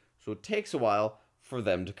map. So it takes a while for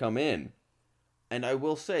them to come in. And I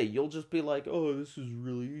will say, you'll just be like, oh, this is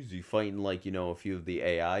really easy, fighting, like, a few of the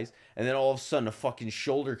AIs. And then all of a sudden, a fucking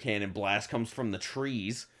shoulder cannon blast comes from the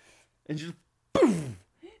trees. And just, boom!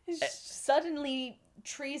 Suddenly,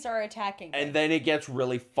 trees are attacking. And then it gets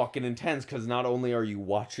really fucking intense, because not only are you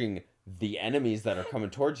watching the enemies that are coming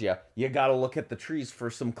towards you, you gotta look at the trees for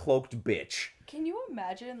some cloaked bitch. Can you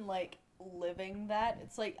imagine, like, living that?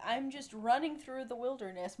 It's like, I'm just running through the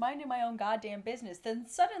wilderness, minding my own goddamn business, then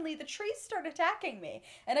suddenly the trees start attacking me,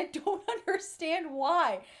 and I don't understand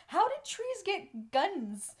why. How did trees get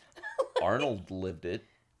guns? Arnold lived it.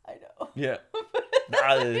 I know. Yeah.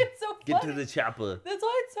 It's so funny. Get to the chopper. That's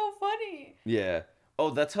why it's so funny. Yeah. Oh,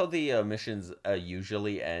 that's how the missions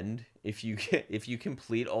usually end. If you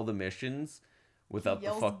complete all the missions without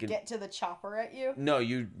the fucking... get to the chopper at you? No,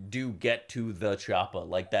 you do get to the chopper.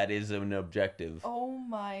 Like, that is an objective. Oh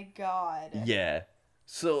my god. Yeah.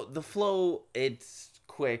 So, the flow, it's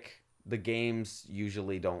quick. The games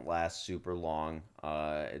usually don't last super long.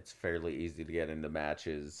 It's fairly easy to get into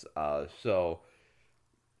matches.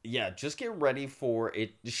 Yeah, just get ready for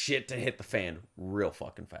shit to hit the fan real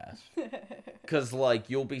fucking fast. Because, like,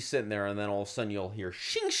 you'll be sitting there, and then all of a sudden you'll hear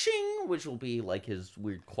shing shing, which will be, like, his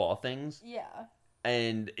weird claw things. Yeah.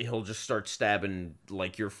 And he'll just start stabbing,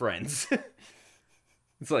 like, your friends.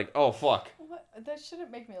 It's like, oh, fuck. What? That shouldn't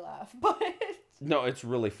make me laugh, but... No, it's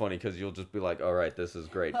really funny, because you'll just be like, all right, this is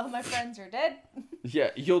great. All my friends are dead. Yeah,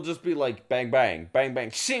 you'll just be like, bang, bang, bang, bang,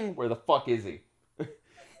 shing, where the fuck is he?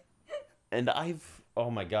 And oh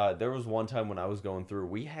my god, there was one time when I was going through,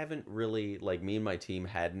 we haven't really, like, me and my team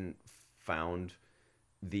hadn't found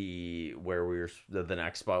the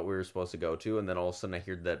next spot we were supposed to go to, and then all of a sudden I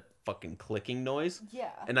hear that fucking clicking noise.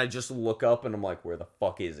 Yeah. And I just look up and I'm like, where the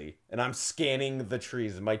fuck is he? And I'm scanning the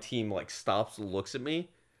trees, and my team, like, stops and looks at me.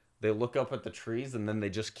 They look up at the trees, and then they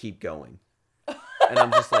just keep going. And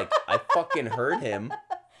I'm just like, I fucking heard him.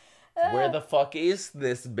 Where the fuck is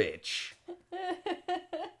this bitch?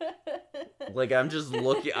 Like, I'm just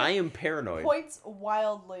looking. I am paranoid. Points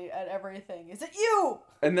wildly at everything. Is it you?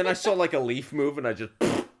 And then I saw, like, a leaf move, and I just...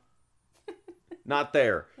 Not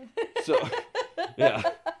there. So, yeah.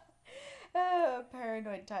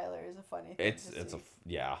 Paranoid Tyler is a funny thing.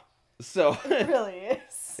 Yeah. So... It really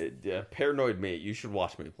is. Yeah, paranoid me. You should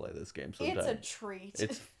watch me play this game sometime. It's a treat.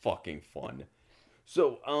 It's fucking fun.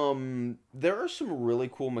 So, there are some really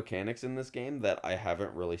cool mechanics in this game that I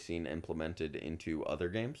haven't really seen implemented into other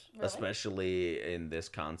games, really? Especially in this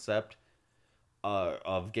concept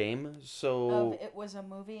of game. So it was a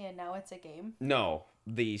movie and now it's a game? No,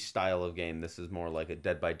 the style of game. This is more like a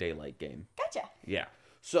Dead by Daylight game. Gotcha. Yeah.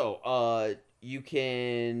 So, you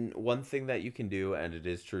can... One thing that you can do, and it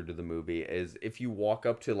is true to the movie, is if you walk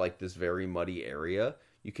up to, like, this very muddy area,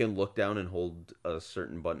 you can look down and hold a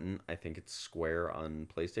certain button. I think it's square on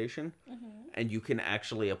PlayStation. Mm-hmm. And you can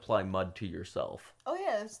actually apply mud to yourself. Oh,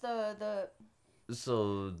 yeah. It's the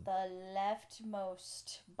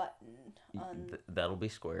leftmost button on... That'll be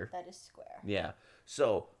square. That is square. Yeah.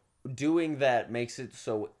 So, doing that makes it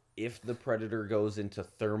so if the predator goes into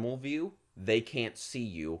thermal view, they can't see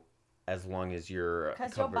you as long as you're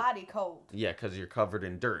because your body cold. Yeah, because you're covered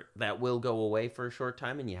in dirt. That will go away for a short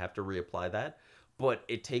time, and you have to reapply that. But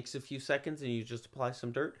it takes a few seconds, and you just apply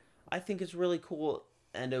some dirt. I think it's really cool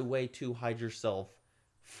and a way to hide yourself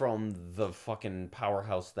from the fucking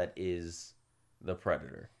powerhouse that is the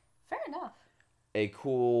predator. Fair enough. A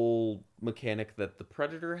cool mechanic that the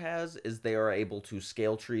predator has is they are able to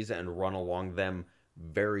scale trees and run along them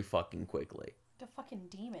very fucking quickly. The fucking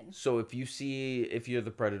demon. So if you're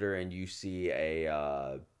the predator and you see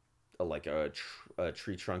a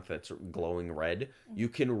tree trunk that's glowing red, you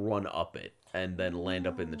can run up it and then land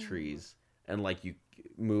up in the trees. And like you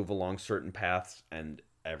move along certain paths, and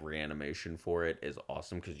every animation for it is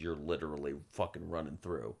awesome because you're literally fucking running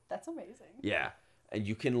through. That's amazing. Yeah. And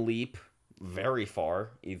you can leap very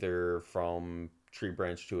far, either from tree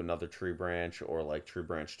branch to another tree branch, or like tree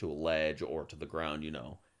branch to a ledge, or to the ground, you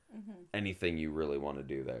know. Mm-hmm. Anything you really want to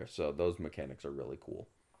do there. So those mechanics are really cool.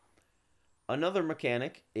 Another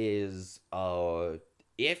mechanic is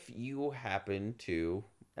if you happen to,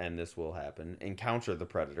 and this will happen, encounter the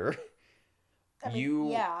predator,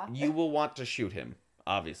 you will want to shoot him.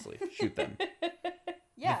 Obviously, shoot them.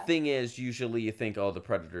 Yeah. The thing is, usually you think, oh, the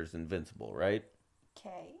predator's invincible, right?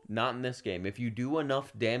 Okay. Not in this game. If you do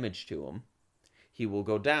enough damage to him, he will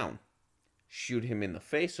go down. Shoot him in the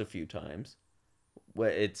face a few times. Well,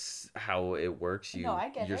 it's how it works.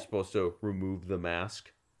 You're supposed to remove the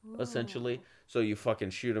mask, essentially. So you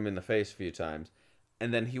fucking shoot him in the face a few times,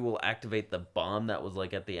 and then he will activate the bomb that was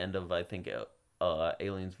like at the end of, I think,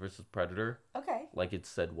 Aliens vs. Predator. Okay. Like it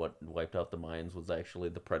said, what wiped out the Mayans was actually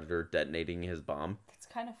the Predator detonating his bomb. That's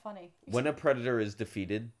kind of funny. When a Predator is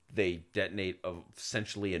defeated, they detonate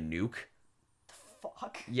essentially a nuke. The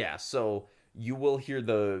fuck? Yeah, so you will hear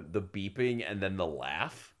the beeping and then the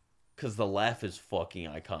laugh. Because the laugh is fucking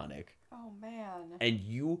iconic. Oh, man. And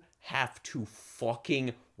you have to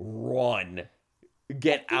fucking run.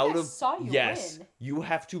 Get out of... saw you win. You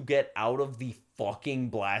have to get out of the fucking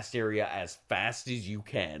blast area as fast as you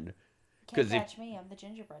can. Can't catch me, I'm the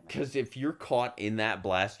gingerbread man. Because if you're caught in that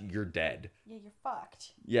blast, you're dead. Yeah, you're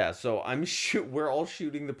fucked. Yeah, so we're all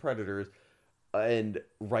shooting the predators. And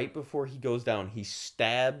right before he goes down, he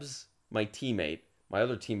stabs my teammate. My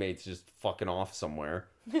other teammate's just fucking off somewhere.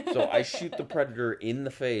 So I shoot the predator in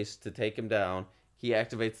the face to take him down. He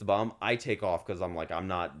activates the bomb. I take off because I'm like, I'm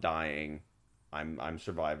not dying. I'm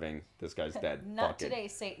surviving. This guy's dead. Not today,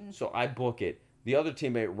 Satan. So I book it. The other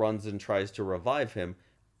teammate runs and tries to revive him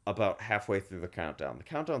about halfway through the countdown. The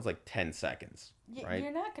countdown's like 10 seconds. Right?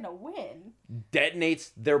 You're not going to win.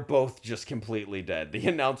 Detonates. They're both just completely dead. The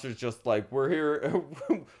announcer's just like, we're here.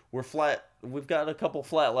 We're flat. We've got a couple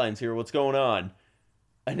flat lines here. What's going on?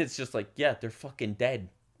 And it's just like, yeah, they're fucking dead.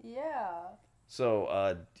 Yeah.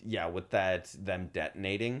 So, with them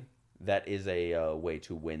detonating, that is a way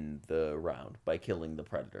to win the round by killing the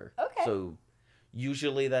predator. Okay. So,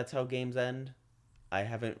 usually that's how games end. I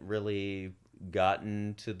haven't really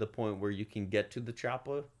gotten to the point where you can get to the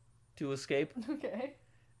chopper to escape. Okay.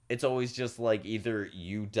 It's always just like either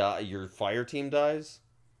you die, your fire team dies,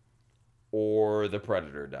 or the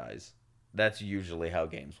predator dies. That's usually how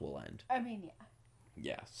games will end. I mean, yeah.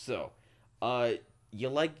 Yeah, so, you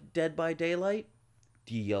like Dead by Daylight?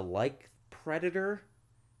 Do you like Predator?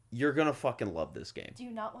 You're gonna fucking love this game. Do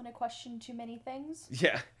you not want to question too many things?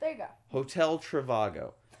 Yeah. There you go. Hotel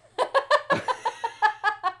Trivago.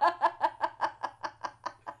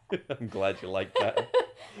 I'm glad you like that.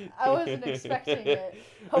 I wasn't expecting it.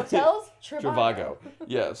 Hotels Trivago.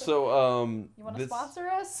 Yeah, so, you want to sponsor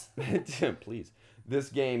us? Please. This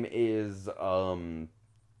game is,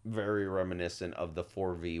 very reminiscent of the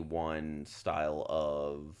 4v1 style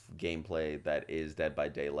of gameplay that is Dead by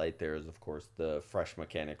Daylight. There is, of course, the fresh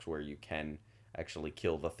mechanics where you can actually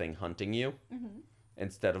kill the thing hunting you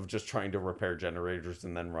instead of just trying to repair generators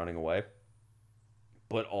and then running away.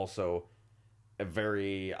 But also, a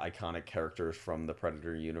very iconic characters from the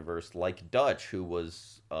Predator universe, like Dutch, who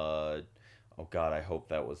was, oh god, I hope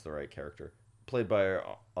that was the right character, played by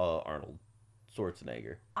Arnold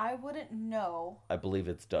Schwarzenegger. I wouldn't know. I believe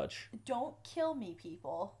it's Dutch. Don't kill me,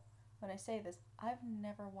 people. when I say this, I've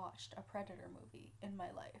never watched a Predator movie in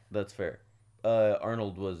my life. That's fair.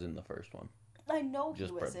 Arnold was in the first one. I know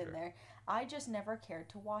Just he was Predator. in there. I just never cared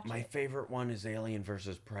to watch My it. favorite one is Alien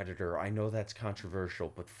vs. Predator. I know that's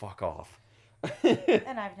controversial, but fuck off.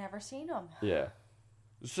 And I've never seen them. Yeah.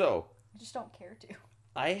 So, I just don't care to.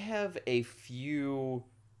 I have a few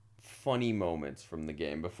funny moments from the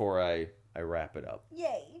game before I wrap it up.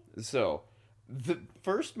 Yay. So, the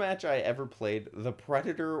first match I ever played, the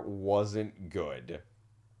Predator wasn't good.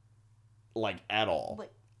 Like, at all.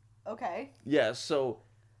 Like, okay. Yeah, so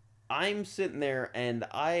I'm sitting there and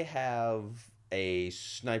I have a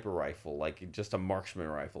sniper rifle, like just a marksman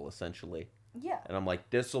rifle, essentially. Yeah. And I'm like,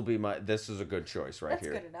 this is a good choice right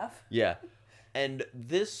here. That's good enough. Yeah. And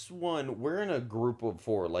this one, we're in a group of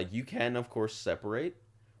 4. Like, you can, of course, separate.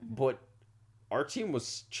 Mm-hmm. But our team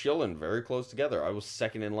was chilling very close together. I was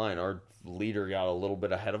second in line. Our leader got a little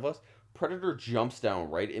bit ahead of us. Predator jumps down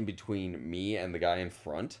right in between me and the guy in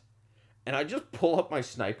front. And I just pull up my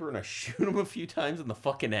sniper and I shoot him a few times in the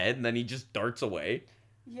fucking head. And then he just darts away.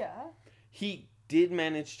 Yeah. He did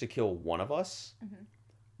manage to kill one of us. Mm-hmm.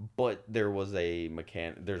 But there's a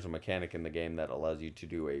mechanic in the game that allows you to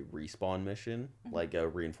do a respawn mission, mm-hmm. like a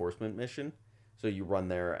reinforcement mission. So you run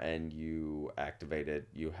there and you activate it.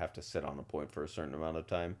 You have to sit on a point for a certain amount of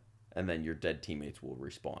time, and then your dead teammates will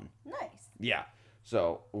respawn. Nice. Yeah.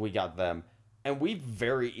 So we got them, and we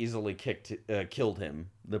very easily killed him,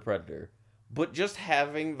 the Predator. But just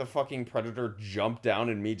having the fucking Predator jump down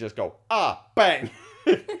and me just go, bang,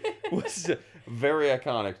 was very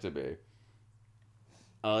iconic to me.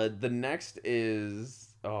 The next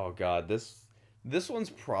is, oh god, this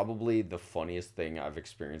one's probably the funniest thing I've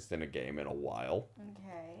experienced in a game in a while.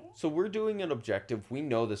 Okay. So we're doing an objective. We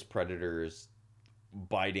know this Predator's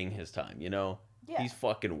biding his time, you know? Yeah. He's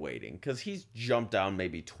fucking waiting. Because he's jumped down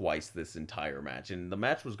maybe twice this entire match. And the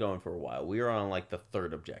match was going for a while. We were on like the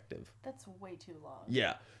 3rd objective. That's way too long.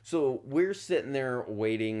 Yeah. So we're sitting there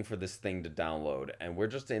waiting for this thing to download. And we're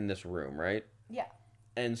just in this room, right? Yeah.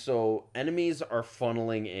 And so enemies are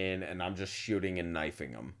funneling in, and I'm just shooting and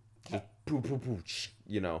knifing them. Just poo, poo, poo,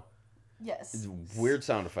 you know. Yes. It's weird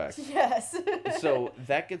sound effects. Yes. So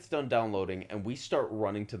that gets done downloading, and we start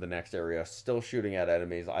running to the next area, still shooting at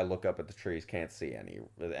enemies. I look up at the trees, can't see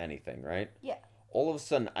anything, right? Yeah. All of a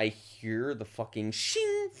sudden, I hear the fucking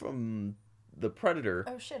shing from the Predator.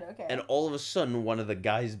 Oh, shit, okay. And all of a sudden, one of the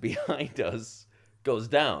guys behind us goes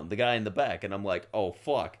down, the guy in the back, and I'm like, oh,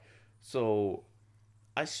 fuck. So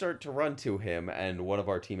I start to run to him, and one of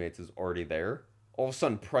our teammates is already there. All of a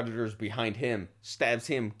sudden, Predator's behind him, stabs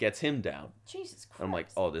him, gets him down. Jesus Christ. And I'm like,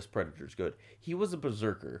 oh, this Predator's good. He was a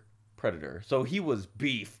berserker Predator, so he was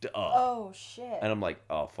beefed up. Oh, shit. And I'm like,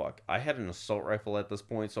 oh, fuck. I had an assault rifle at this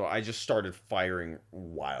point, so I just started firing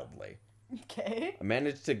wildly. Okay. I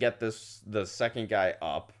managed to get the second guy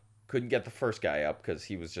up. Couldn't get the first guy up because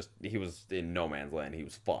he was in no man's land. He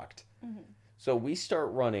was fucked. Mm-hmm. So we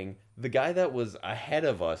start running. The guy that was ahead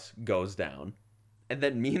of us goes down. And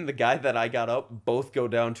then me and the guy that I got up both go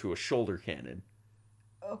down to a shoulder cannon.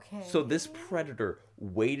 Okay. So this Predator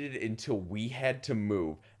waited until we had to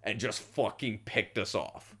move and just fucking picked us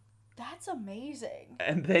off. That's amazing.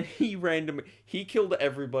 And then he killed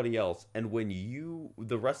everybody else. And when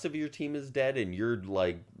the rest of your team is dead and you're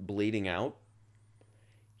like bleeding out,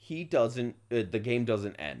 the game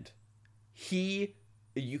doesn't end. He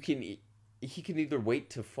can either wait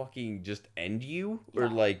to fucking just end you, or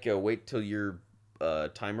like wait till your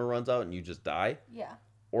timer runs out and you just die. Yeah.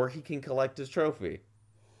 Or he can collect his trophy.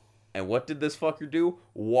 And what did this fucker do?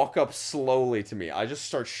 Walk up slowly to me. I just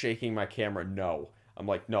start shaking my camera. No. I'm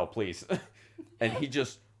like, no, please. And he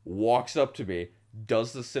just walks up to me,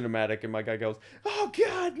 does the cinematic, and my guy goes, oh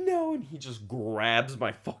god, no. And he just grabs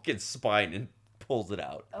my fucking spine and pulls it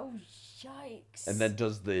out. Oh, yikes. And then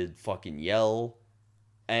does the fucking yell.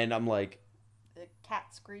 And I'm like, the cat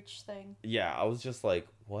screech thing. Yeah, I was just like,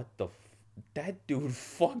 what the that dude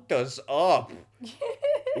fucked us up.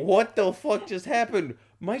 What the fuck just happened?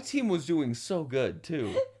 My team was doing so good,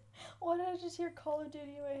 too. Why did I just hear Call of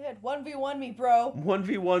Duty in my head? 1v1 me, bro.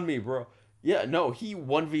 1v1 me, bro. Yeah, no, he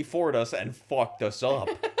 1v4'd us and fucked us up.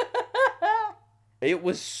 It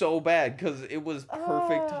was so bad, because it was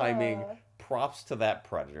perfect timing. Props to that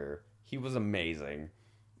Predator. He was amazing.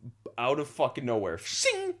 Out of fucking nowhere.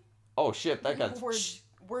 Shing! Oh, shit, that got...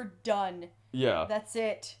 We're done. Yeah. That's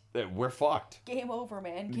it. We're fucked. Game over,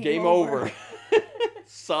 man. Game over.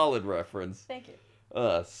 Solid reference. Thank you.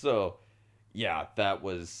 So, yeah,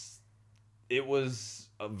 it was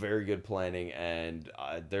a very good planning, and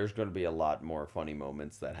there's going to be a lot more funny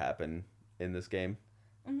moments that happen in this game.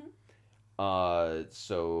 Mm-hmm.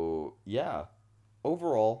 So, yeah,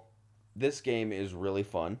 overall, this game is really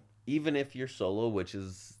fun, even if you're solo, which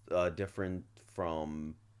is different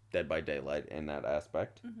from Dead by Daylight in that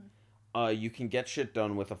aspect. Mm-hmm. You can get shit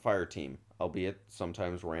done with a fire team, albeit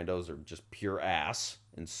sometimes randos are just pure ass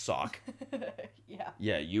and suck. Yeah.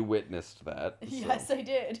 Yeah, you witnessed that. Yes, I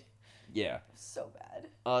did. Yeah. So bad.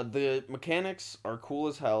 The mechanics are cool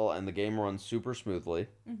as hell, and the game runs super smoothly.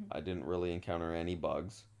 Mm-hmm. I didn't really encounter any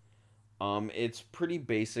bugs. It's pretty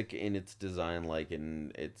basic in its design, like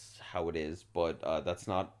in its how it is, but that's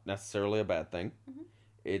not necessarily a bad thing. Mm-hmm.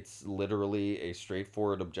 It's literally a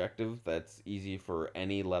straightforward objective that's easy for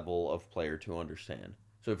any level of player to understand.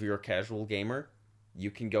 So if you're a casual gamer,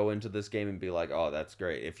 you can go into this game and be like, oh, that's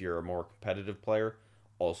great. If you're a more competitive player,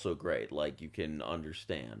 also great. Like, you can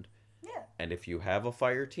understand. Yeah. And if you have a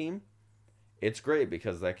fire team, it's great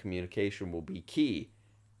because that communication will be key.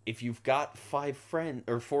 If you've got 4 friends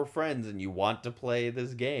and you want to play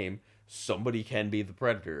this game, somebody can be the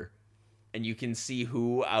predator. And you can see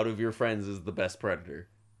who out of your friends is the best predator.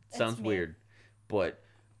 Sounds weird, but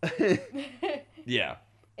yeah.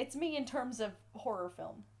 It's me in terms of horror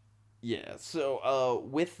film. Yeah, so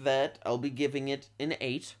with that, I'll be giving it an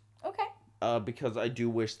 8. Okay. Because I do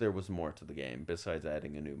wish there was more to the game besides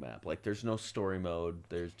adding a new map. Like, there's no story mode.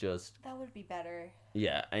 There's just... That would be better.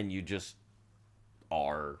 Yeah, and you just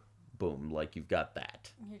are, boom, like, you've got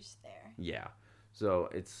that. You're just there. Yeah. So,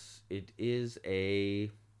 it's an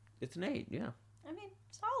 8, yeah. I mean,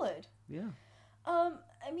 solid. Yeah.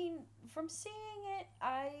 I mean, from seeing it,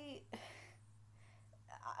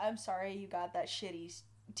 I'm sorry you got that shitty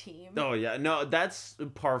team. Oh, yeah. No, that's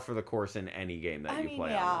par for the course in any game that you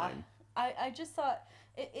play online. I just thought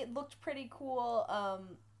it looked pretty cool,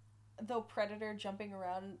 though Predator jumping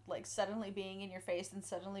around, like, suddenly being in your face and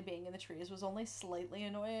suddenly being in the trees was only slightly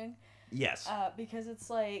annoying. Yes. Because it's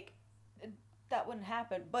like, that wouldn't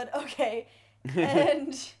happen, but okay.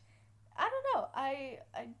 And, I don't know,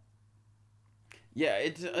 Yeah,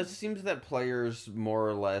 it seems that players more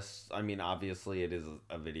or less... I mean, obviously it is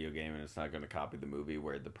a video game and it's not going to copy the movie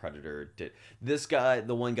where the Predator did... This guy,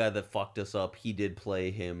 the one guy that fucked us up, he did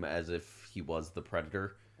play him as if he was the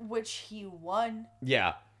Predator. Which he won.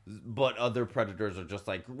 Yeah, but other Predators are just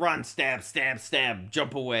like, run, stab, stab, stab,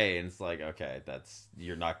 jump away. And it's like, okay,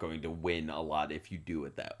 you're not going to win a lot if you do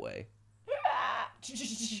it that way.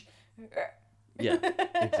 Yeah,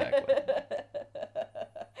 exactly.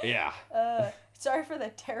 Yeah. Sorry for the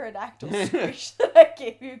pterodactyl screech that I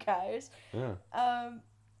gave you guys. Yeah.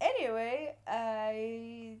 Anyway,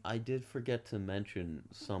 I did forget to mention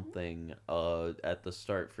something at the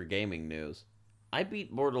start for gaming news. I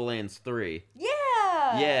beat Borderlands 3.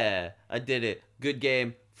 Yeah! Yeah, I did it. Good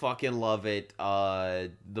game. Fucking love it.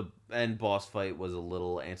 The end boss fight was a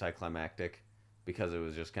little anticlimactic because it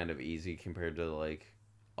was just kind of easy compared to, like,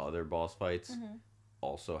 other boss fights. Mm-hmm.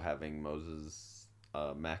 Also having Moses...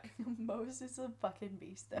 mech. Moses is a fucking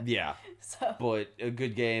beast, though. Yeah. So. But a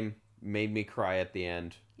good game. Made me cry at the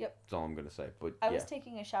end. Yep. That's all I'm going to say. But I was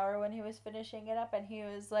taking a shower when he was finishing it up, and he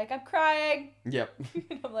was like, I'm crying! Yep.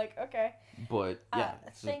 And I'm like, okay. But, yeah.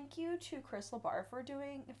 Thank you to Chris Labar for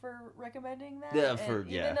recommending that. Yeah,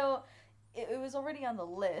 even though it was already on the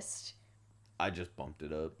list. I just bumped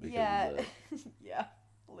it up. Because yeah,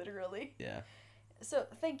 literally. Yeah. So,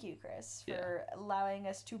 thank you, Chris, for allowing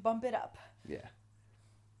us to bump it up. Yeah.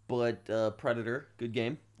 But Predator, good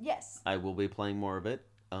game. Yes. I will be playing more of it.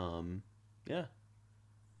 Yeah.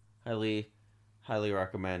 Highly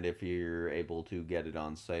recommend if you're able to get it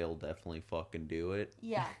on sale. Definitely fucking do it.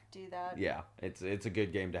 Yeah, do that. Yeah, it's a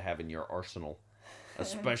good game to have in your arsenal.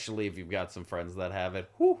 Especially if you've got some friends that have it.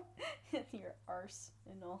 Whew. Your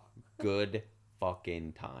arsenal. Good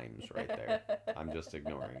fucking times right there. I'm just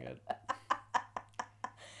ignoring it.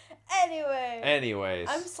 Anyways.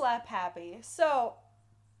 I'm slap happy. So,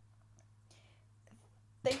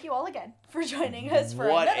 thank you all again for joining us for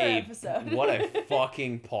another episode. What a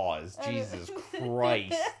fucking pause. Jesus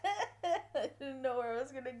Christ. I didn't know where I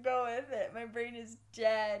was going to go with it. My brain is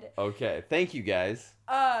dead. Okay. Thank you, guys.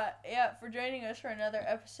 Yeah, for joining us for another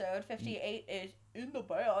episode. 58 is in the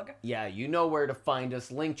bag. Yeah, you know where to find us.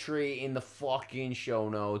 Linktree in the fucking show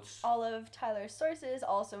notes. All of Tyler's sources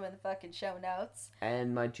also in the fucking show notes.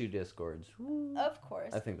 And my 2 Discords. Woo. Of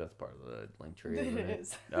course. I think that's part of the Linktree. It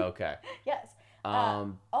is. Okay. Yes.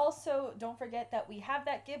 Also, don't forget that we have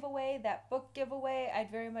that giveaway, that book giveaway.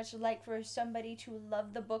 I'd very much like for somebody to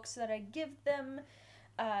love the books that I give them,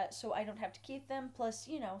 so I don't have to keep them. Plus,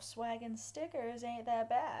 swag and stickers ain't that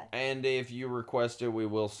bad. And if you request it, we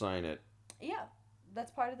will sign it. Yeah, that's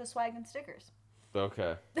part of the swag and stickers.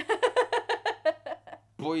 Okay.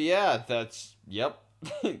 Well, yeah, yep.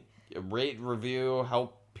 Rate, review,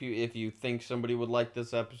 help if you think somebody would like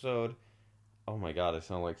this episode, oh my god, I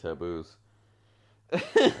sound like Taboos.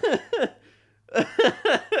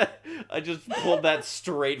 I just pulled that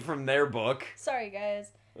straight from their book. Sorry,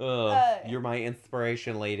 guys. You're my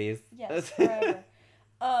inspiration, ladies. Yes, forever.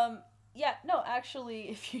 Yeah, no, actually,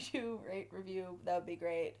 if you do rate, review, that would be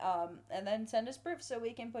great. And then send us proof so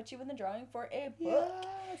we can put you in the drawing for a book.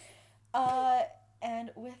 Yes.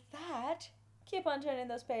 And with that, keep on turning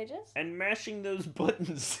those pages. And mashing those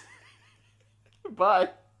buttons. Bye.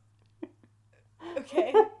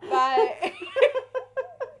 Okay, bye.